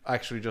 and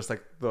actually just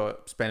like the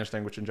Spanish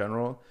language in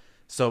general.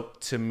 So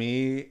to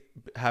me,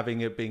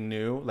 having it being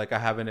new, like I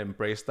haven't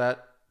embraced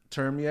that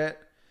term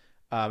yet.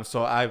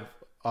 So I've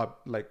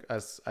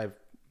as I've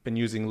been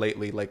using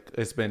lately, like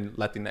it's been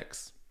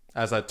Latinx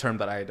as a term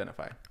that I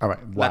identify. All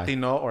right. Why?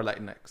 Latino or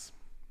Latinx.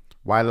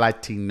 Why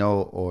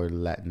Latino or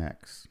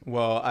Latinx?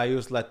 Well, I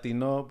use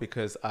Latino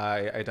because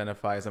I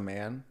identify as a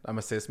man. I'm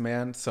a cis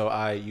man, so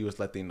I use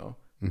Latino.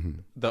 Mm-hmm.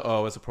 The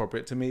O is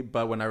appropriate to me,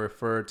 but when I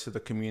refer to the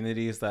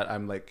communities that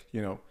I'm like,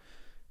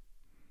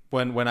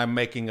 when I'm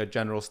making a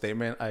general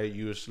statement, I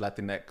use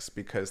Latinx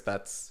because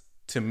that's,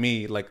 to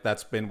me, like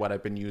that's been what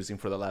I've been using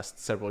for the last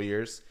several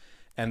years.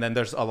 And then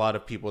there's a lot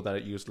of people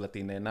that use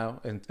Latine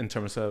now in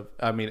terms of,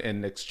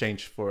 in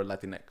exchange for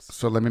Latinx.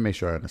 So let me make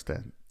sure I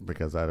understand,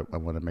 because I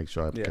want to make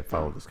sure I can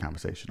follow this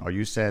conversation. Are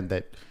you saying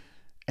that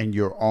in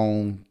your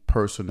own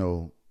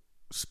personal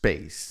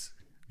space,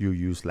 you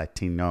use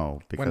Latino?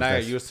 Because when I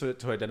use it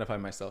to identify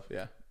myself,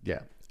 yeah.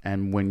 Yeah.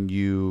 And when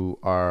you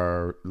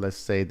are, let's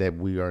say that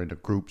we are in a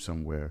group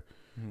somewhere,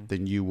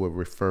 then you would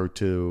refer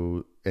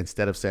to,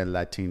 instead of saying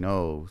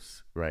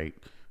Latinos, right,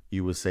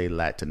 you would say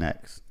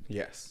Latinx.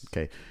 Yes.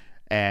 Okay.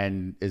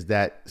 And is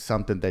that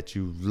something that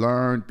you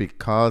learned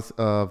because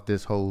of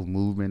this whole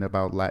movement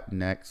about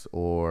Latinx,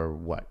 or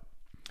what?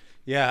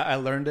 Yeah, I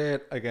learned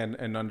it again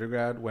in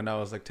undergrad when I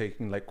was like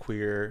taking like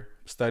queer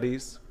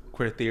studies,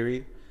 queer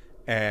theory,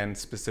 and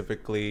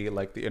specifically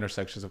like the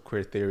intersections of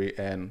queer theory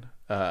and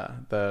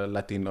the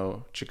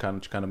Latino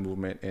Chicano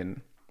movement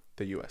in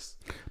the U.S.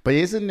 But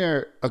isn't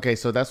there? Okay,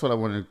 so that's what I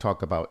wanted to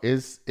talk about.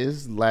 Is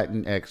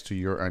Latinx, to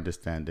your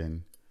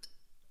understanding,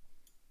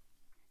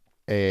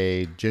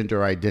 a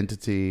gender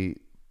identity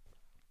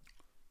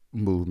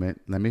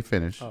movement? Let me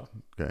finish. Oh.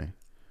 Okay.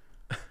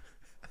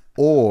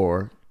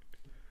 Or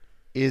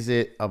is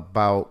it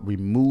about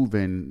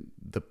removing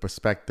the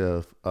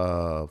perspective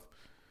of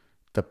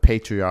the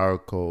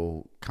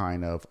patriarchal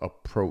kind of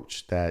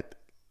approach that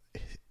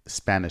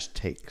Spanish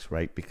takes,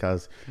 right?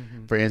 Because,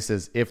 for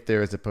instance, if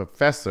there is a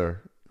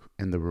professor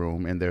in the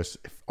room and there's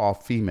all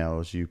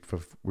females, you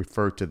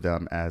refer to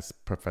them as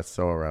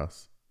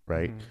professoras,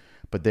 right?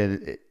 But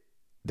then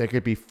there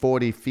could be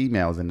 40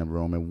 females in the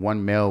room and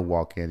one male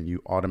walk in, and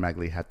you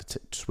automatically have to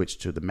switch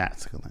to the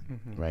masculine,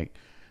 right?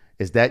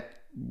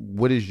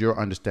 What is your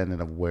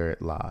understanding of where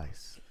it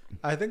lies?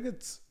 I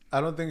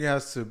don't think it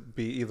has to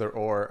be either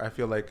or. I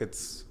feel like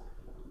it's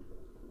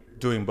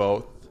doing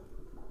both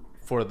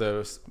for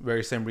the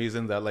very same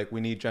reason that like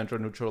we need gender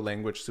neutral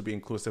language to be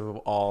inclusive of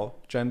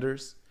all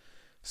genders.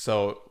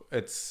 So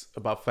it's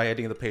about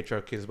fighting the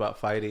patriarchy, it's about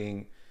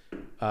fighting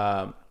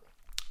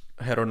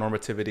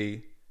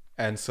heteronormativity.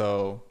 And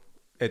so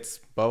it's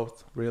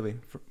both, really,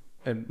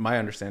 in my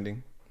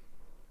understanding.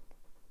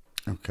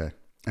 Okay.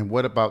 And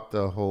what about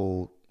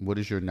what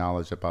is your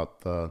knowledge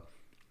about the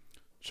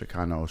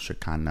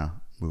Chicana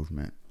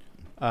movement?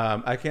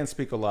 I can't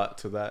speak a lot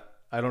to that.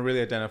 I don't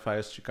really identify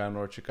as Chicano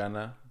or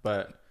Chicana,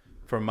 but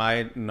from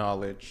my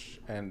knowledge,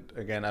 and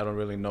again, I don't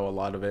really know a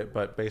lot of it,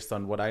 but based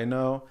on what I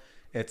know,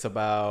 it's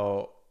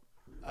about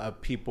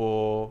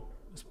people,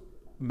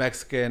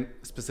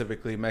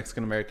 specifically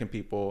Mexican American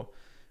people,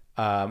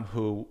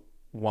 who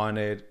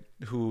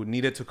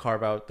needed to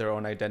carve out their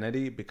own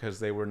identity because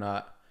they were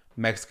not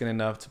Mexican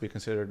enough to be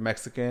considered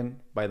Mexican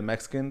by the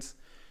Mexicans,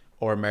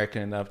 or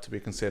American enough to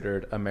be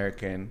considered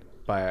American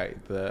by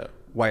the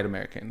white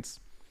Americans.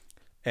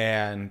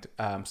 And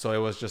so it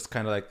was just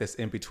kind of like this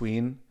in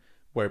between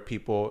where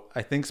people,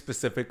 I think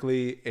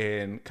specifically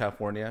in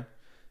California,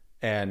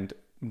 and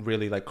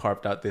really like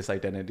carved out this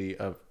identity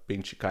of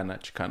being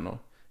Chicano,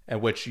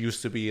 and which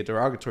used to be a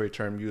derogatory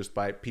term used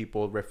by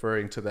people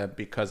referring to them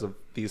because of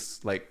these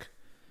like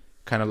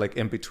kind of like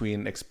in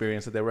between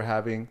experience that they were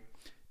having.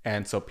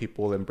 And so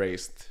people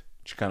embraced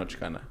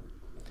Chicana.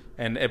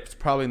 And it's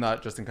probably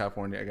not just in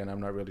California. Again,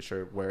 I'm not really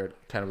sure where it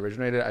kind of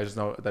originated. I just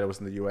know that it was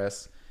in the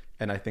U.S.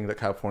 And I think that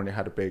California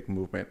had a big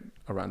movement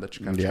around the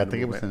Chicano Yeah, I movement.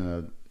 think it was in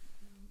the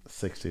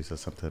 60s or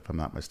something, if I'm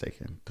not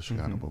mistaken. The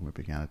Chicano movement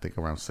began, I think,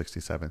 around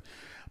 67.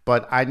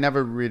 But I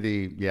never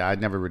really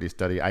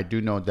studied. I do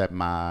know that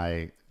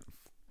my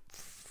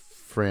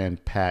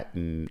friend Pat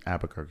in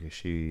Albuquerque,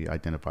 she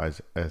identifies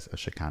as a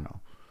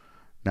Chicano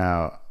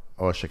now,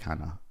 or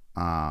Chicana.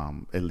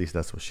 At least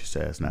that's what she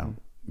says now.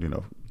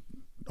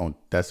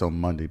 That's on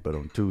Monday, but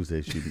on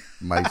Tuesday she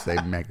might say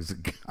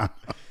Mexican.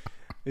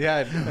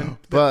 Yeah,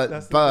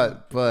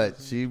 but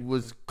she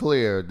was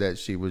clear that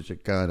she was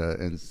Chicana,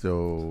 and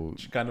so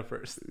Chicana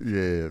first.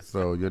 Yeah,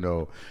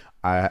 so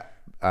I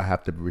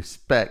have to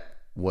respect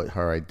what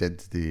her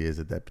identity is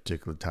at that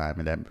particular time,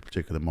 in that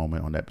particular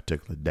moment, on that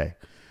particular day.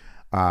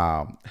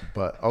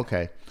 But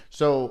okay.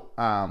 So,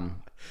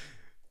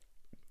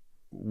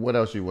 what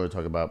else you want to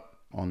talk about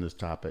on this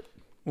topic?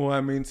 Well,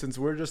 I mean, since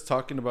we're just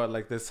talking about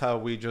like this, how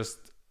we just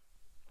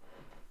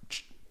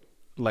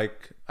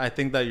like, I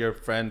think that your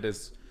friend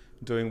is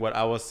doing what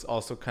I was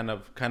also kind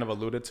of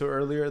alluded to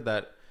earlier,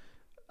 that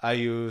I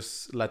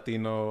use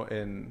Latino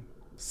in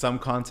some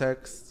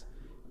contexts,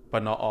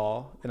 but not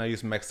all. And I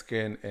use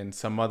Mexican in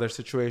some other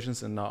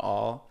situations and not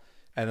all.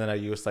 And then I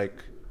use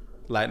like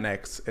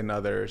Latinx in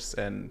others,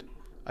 and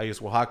I use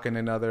Oaxacan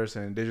in others,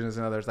 and indigenous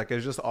in others. Like,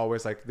 it's just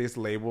always like this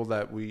label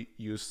that we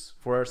use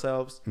for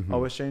ourselves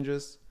always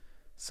changes.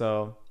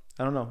 So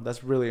I don't know.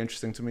 That's really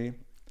interesting to me.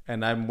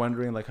 And I'm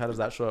wondering, like, how does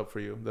that show up for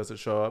you? Does it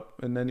show up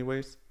in any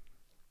ways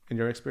in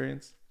your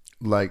experience?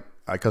 Like,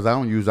 because I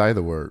don't use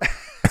either word.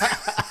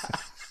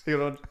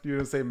 You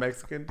don't say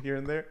Mexican here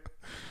and there?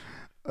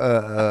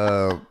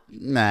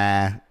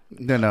 Nah.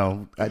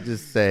 No. I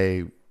just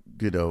say,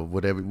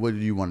 whatever. What do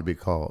you want to be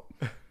called?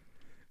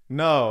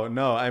 No.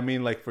 I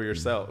mean, like, for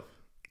yourself.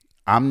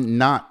 I'm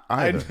not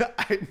either.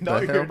 I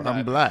know you're not.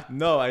 I'm black.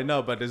 No, I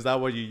know, but is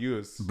that what you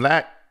use?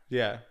 Black?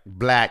 Yeah.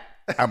 Black.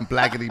 I'm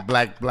blackity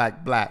black.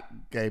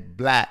 Okay,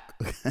 black.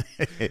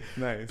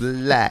 Nice.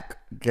 Black.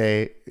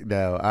 Okay.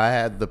 Now, I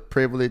had the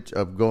privilege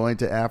of going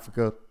to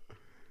Africa.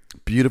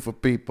 Beautiful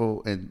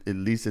people, and at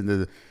least in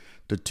the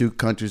two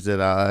countries that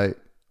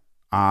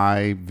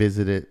I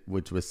visited,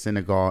 which was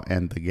Senegal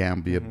and the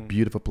Gambia.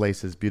 Beautiful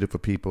places, beautiful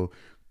people,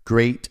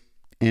 great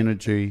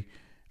energy.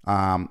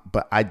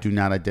 But I do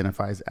not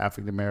identify as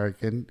African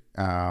American,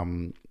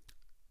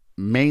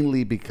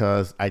 mainly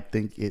because I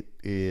think it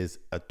is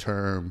a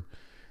term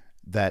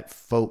that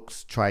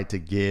folks try to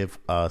give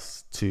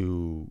us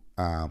to,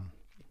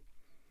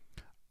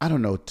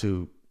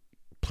 to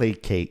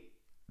placate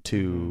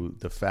to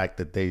the fact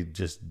that they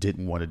just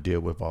didn't want to deal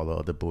with all the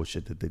other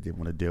bullshit that they didn't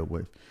want to deal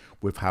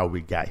with how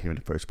we got here in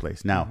the first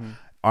place. Now,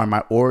 are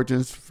my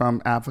origins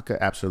from Africa?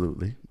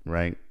 Absolutely,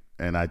 right?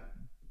 And I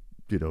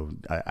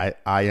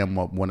am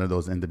one of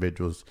those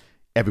individuals.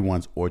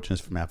 Everyone's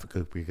origins from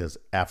Africa, because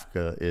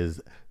Africa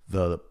is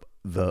the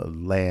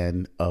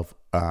land of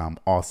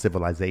all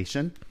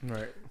civilization.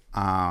 Right.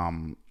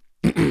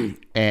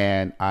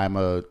 And I'm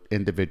a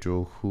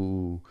individual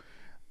who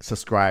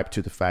subscribe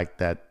to the fact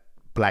that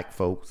Black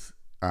folks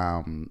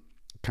kind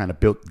of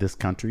built this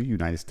country,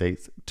 United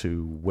States,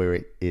 to where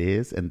it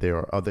is, and there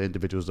are other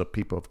individuals or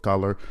people of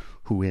color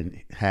who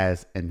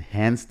have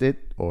enhanced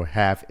it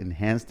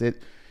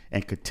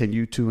and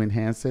continue to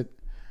enhance it.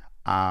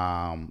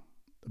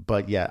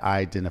 But yeah, I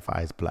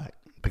identify as Black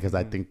because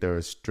I think there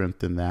is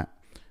strength in that.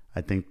 I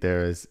think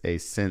there is a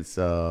sense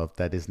of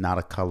that is not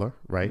a color,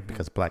 right?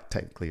 Because Black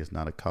technically is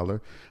not a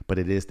color, but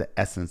it is the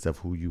essence of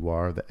who you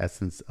are, the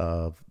essence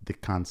of the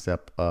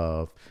concept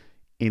of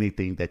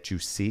anything that you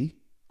see.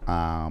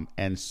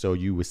 And so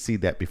you would see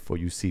that before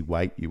you see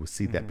white, you would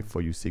see that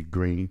before you see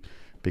green,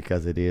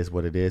 because it is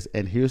what it is.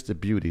 And here's the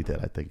beauty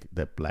that I think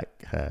that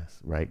Black has,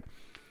 right?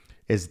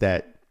 Is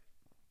that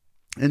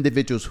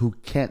individuals who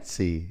can't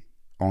see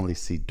only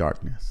see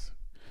darkness,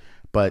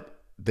 but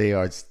they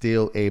are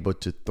still able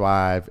to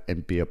thrive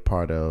and be a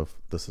part of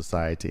the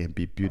society and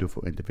be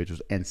beautiful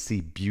individuals and see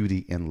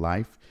beauty in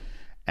life.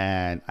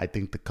 And I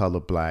think the color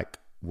Black,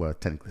 well,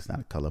 technically it's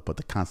not a color, but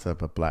the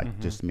concept of Black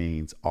just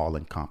means all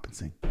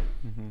encompassing.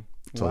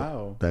 So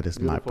wow. that is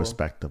Beautiful. my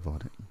perspective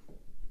on it.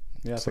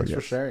 Yeah, So, thanks for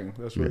yes. sharing.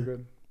 That's really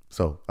good.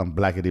 So I'm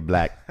blackity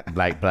black,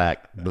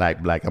 black.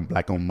 I'm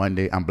Black on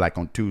Monday. I'm Black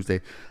on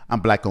Tuesday.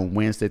 I'm Black on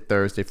Wednesday,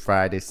 Thursday,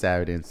 Friday,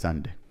 Saturday, and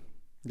Sunday.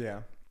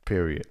 Yeah.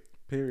 Period.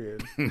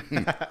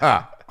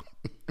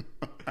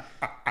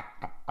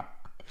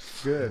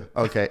 Good.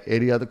 Okay.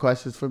 Any other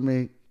questions for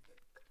me?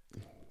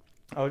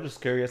 I was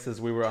just curious, as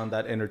we were on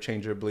that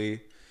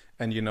interchangeably,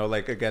 and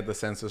like, again, the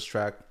census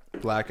tract,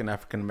 Black and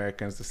African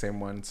American is the same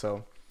one.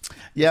 So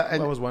yeah,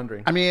 and I was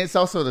wondering. I mean, it's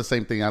also the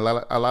same thing. A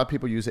lot of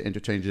people use it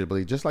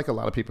interchangeably, just like a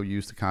lot of people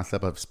use the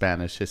concept of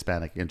Spanish,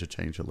 Hispanic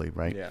interchangeably,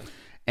 right? Yeah.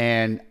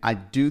 And I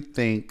do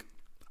think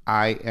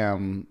I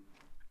am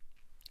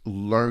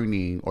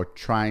learning or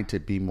trying to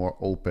be more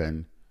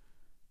open.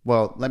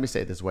 Well, let me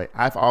say it this way.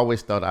 I've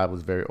always thought I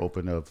was very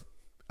open of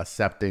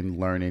accepting,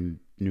 learning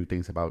new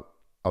things about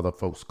other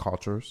folks'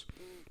 cultures,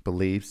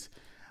 beliefs.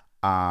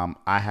 I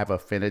have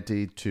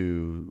affinity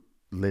to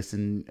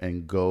listen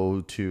and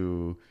go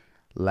to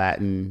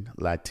Latin,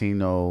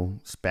 Latino,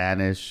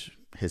 Spanish,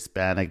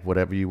 Hispanic,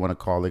 whatever you want to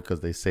call it,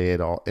 because they say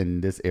it all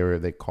in this area.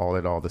 They call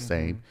it all the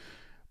same.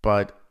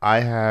 But I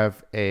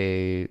have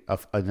an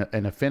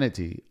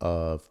affinity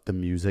of the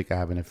music. I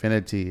have an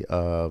affinity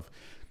of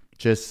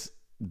just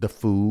the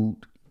food.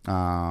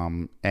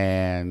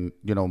 And,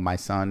 my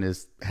son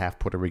is half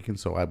Puerto Rican,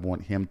 so I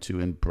want him to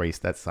embrace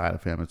that side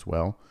of him as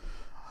well.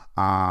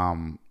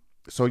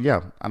 So,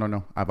 yeah, I don't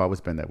know. I've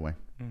always been that way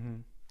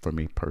for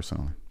me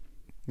personally.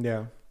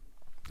 Yeah.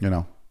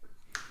 Yeah.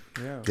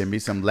 Give me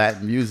some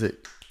Latin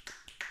music.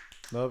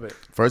 Love it.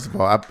 First of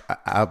all,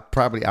 I'll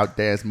probably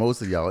outdance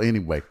most of y'all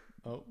anyway.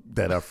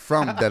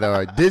 that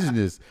are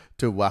indigenous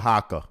to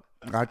Oaxaca.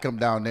 I come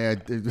down there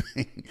and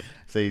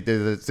see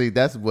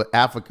that's what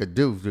Africa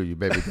do to you,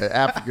 baby. The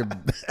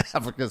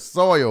African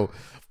soil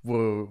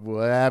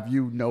will have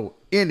you know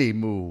any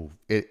move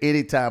at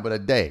any time of the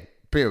day.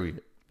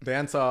 Period.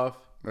 Dance off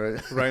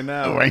right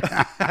now.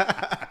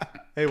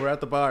 Hey, we're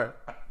at the bar.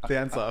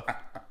 Dance off.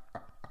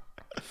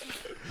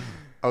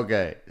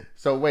 Okay.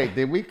 So wait,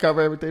 did we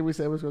cover everything we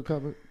said we was gonna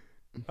cover?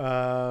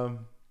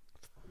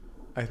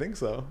 I think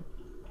so.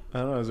 I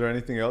don't know. Is there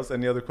anything else?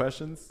 Any other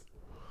questions?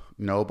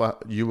 No,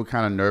 but you were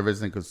kind of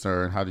nervous and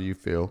concerned. How do you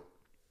feel?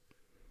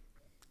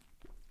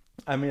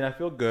 I mean, I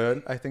feel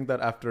good. I think that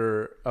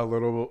after a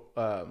little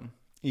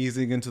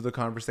easing into the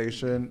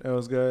conversation, it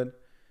was good.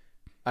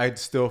 I'd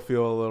still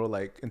feel a little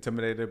like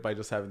intimidated by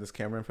just having this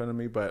camera in front of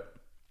me, but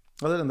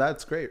other than that,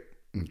 it's great.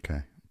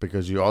 Okay,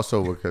 because you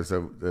also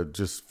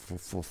just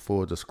for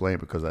full disclaimer,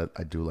 because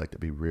I do like to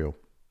be real.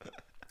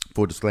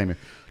 Full disclaimer,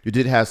 you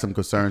did have some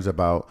concerns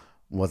about,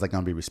 was I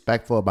going to be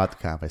respectful about the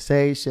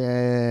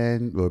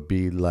conversation, or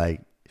be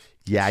like,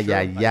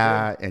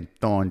 and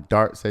throwing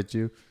darts at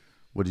you?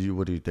 What do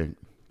you think?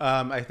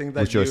 I think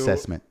that what's your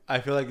assessment? I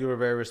feel like you were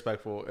very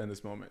respectful in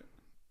this moment.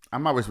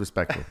 I'm always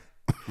respectful.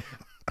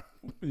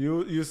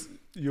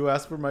 You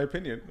asked for my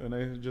opinion, and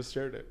I just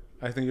shared it.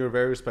 I think you're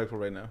very respectful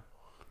right now.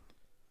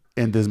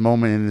 In this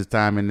moment, in this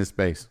time, in this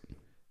space.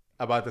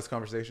 About this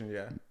conversation,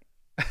 yeah.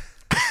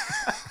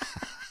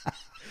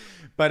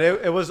 But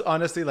it was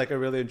honestly like I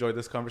really enjoyed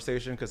this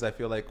conversation because I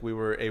feel like we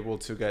were able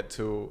to get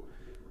to,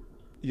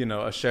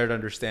 a shared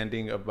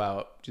understanding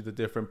about the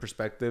different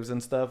perspectives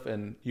and stuff.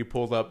 And you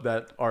pulled up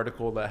that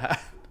article that had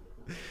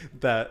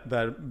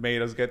that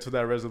made us get to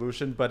that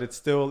resolution. But it's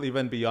still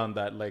even beyond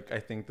that. Like,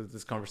 I think that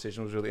this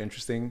conversation was really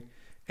interesting,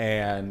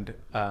 and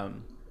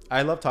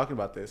I love talking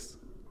about this.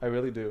 I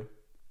really do.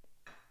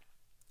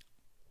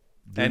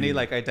 Any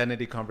like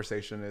identity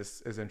conversation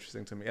is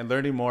interesting to me, and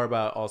learning more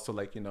about also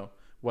like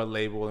what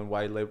label and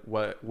why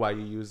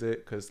you use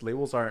it, because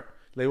labels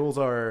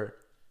are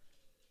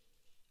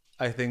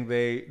I think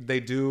they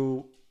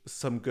do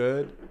some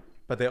good,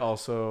 but they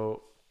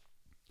also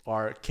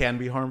can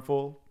be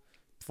harmful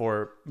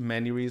for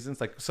many reasons,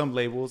 like some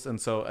labels.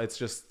 And so it's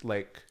just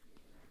like,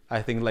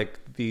 I think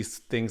like these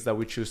things that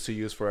we choose to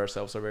use for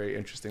ourselves are very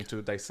interesting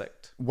to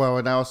dissect. Well,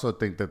 and I also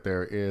think that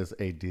there is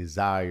a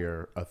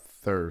desire, a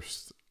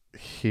thirst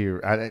here,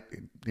 and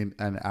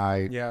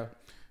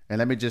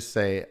let me just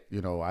say,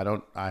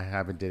 I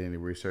haven't did any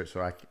research,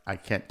 so I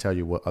can't tell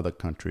you what other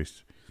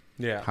countries,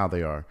 how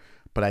they are.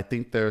 But I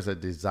think there's a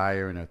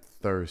desire and a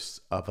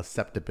thirst of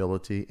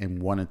acceptability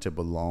and wanting to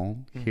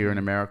belong here in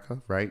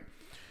America, right?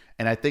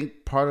 And I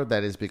think part of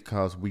that is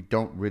because we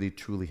don't really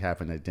truly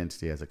have an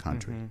identity as a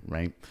country,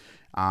 right?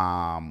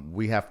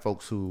 We have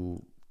folks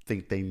who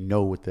think they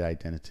know what their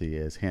identity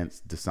is,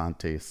 hence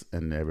DeSantis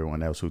and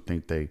everyone else who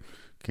think they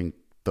can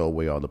throw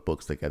away all the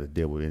books. They got to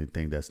deal with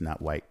anything that's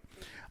not white.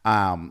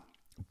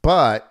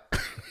 But,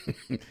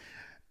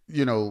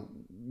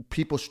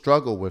 people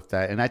struggle with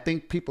that. And I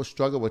think people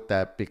struggle with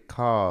that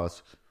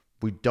because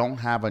we don't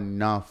have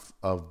enough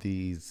of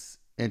these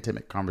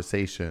intimate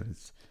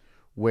conversations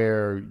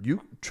where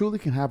you truly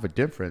can have a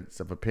difference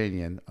of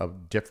opinion, a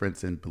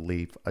difference in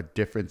belief, a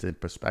difference in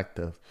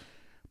perspective,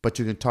 but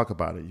you can talk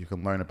about it. You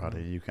can learn about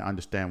it. You can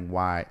understand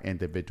why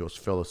individuals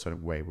feel a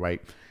certain way,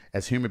 right?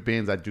 As human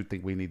beings, I do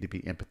think we need to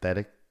be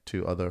empathetic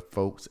to other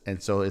folks.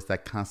 And so it's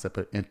that concept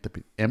of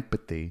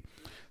empathy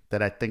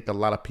that I think a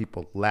lot of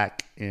people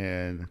lack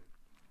in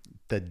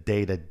the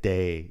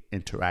day-to-day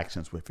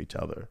interactions with each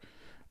other.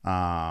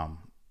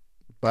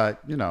 But,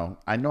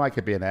 I know I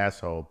could be an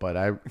asshole, but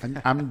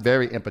I'm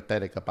very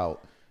empathetic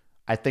about,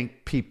 I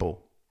think,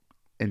 people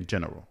in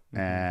general.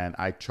 And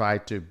I try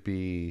to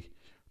be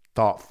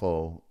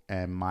thoughtful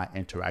in my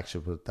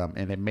interaction with them.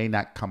 And it may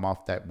not come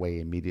off that way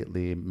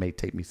immediately. It may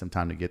take me some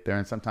time to get there.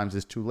 And sometimes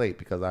it's too late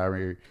because I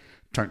already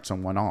turned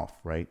someone off,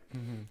 right?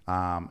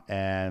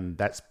 And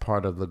that's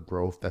part of the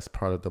growth. That's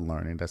part of the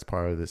learning. That's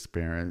part of the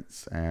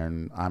experience.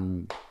 And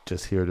I'm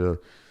just here to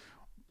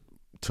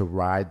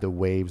ride the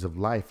waves of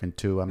life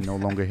until I'm no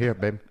longer here,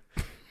 baby.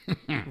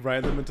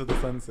 Ride them into the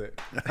sunset.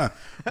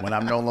 When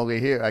I'm no longer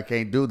here, I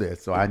can't do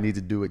this. So I need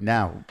to do it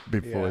now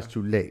before it's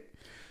too late.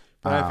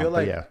 But I feel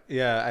like,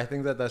 I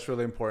think that's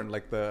really important.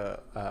 Like the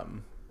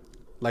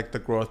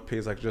growth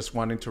piece, like just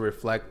wanting to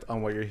reflect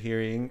on what you're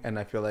hearing. And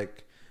I feel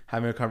like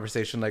having a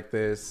conversation like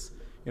this,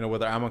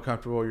 whether I'm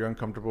uncomfortable or you're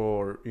uncomfortable,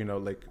 or,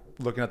 like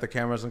looking at the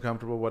camera's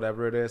uncomfortable,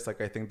 whatever it is, like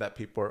I think that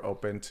people are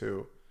open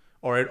to,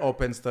 or it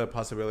opens the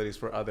possibilities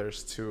for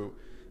others to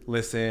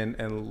listen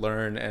and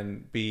learn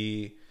and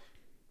be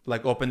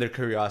like, open their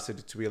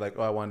curiosity to be like,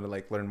 oh, I want to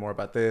like learn more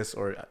about this,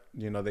 or,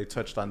 they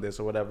touched on this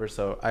or whatever.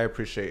 So I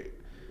appreciate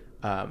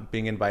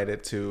being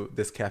invited to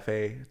this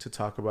cafe to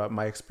talk about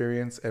my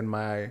experience and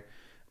my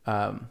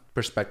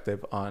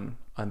perspective on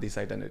these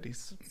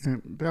identities.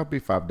 That'll be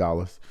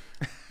 $5.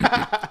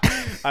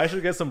 I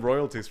should get some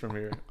royalties from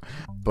here.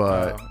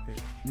 But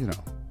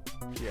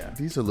Yeah.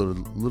 These are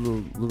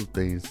little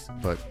things,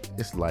 but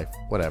it's life.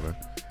 Whatever.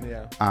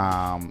 Yeah.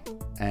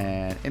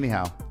 And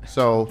anyhow,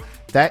 so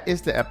that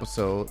is the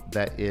episode.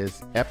 That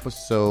is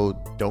episode.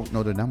 Don't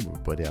know the number,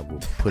 but I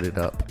will put it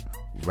up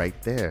right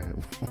there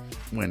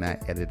when I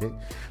edit it.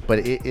 But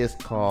it is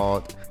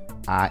called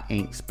I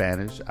Ain't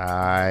Spanish.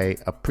 I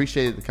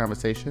appreciated the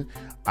conversation.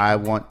 I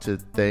want to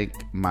thank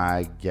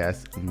my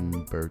guest,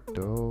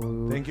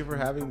 Humberto. Thank you for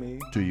having me.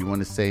 Do you want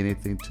to say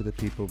anything to the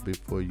people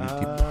before you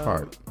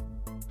depart?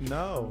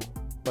 No,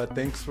 but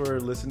thanks for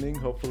listening.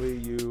 Hopefully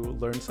you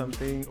learned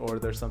something, or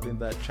there's something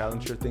that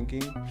challenged your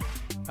thinking,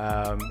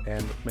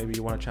 and maybe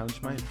you want to challenge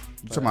mine.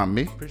 You talking about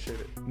me? Appreciate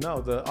it. No,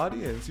 the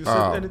audience. You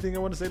said anything I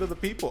want to say to the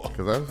people.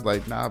 Because I was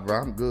like, nah,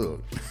 bro, I'm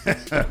good.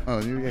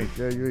 you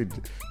ain't.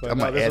 But I'm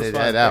no, going to edit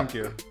was fun. that out.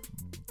 Thank you.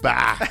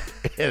 Bye.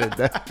 Edit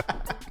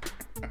that.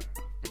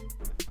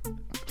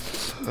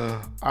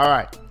 All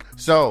right.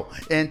 So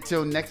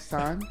until next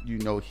time,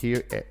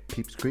 here at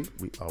Peeps Creek,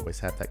 we always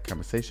have that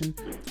conversation.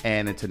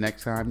 And until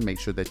next time, make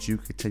sure that you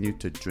continue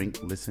to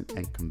drink, listen,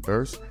 and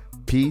converse.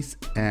 Peace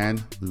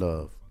and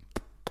love.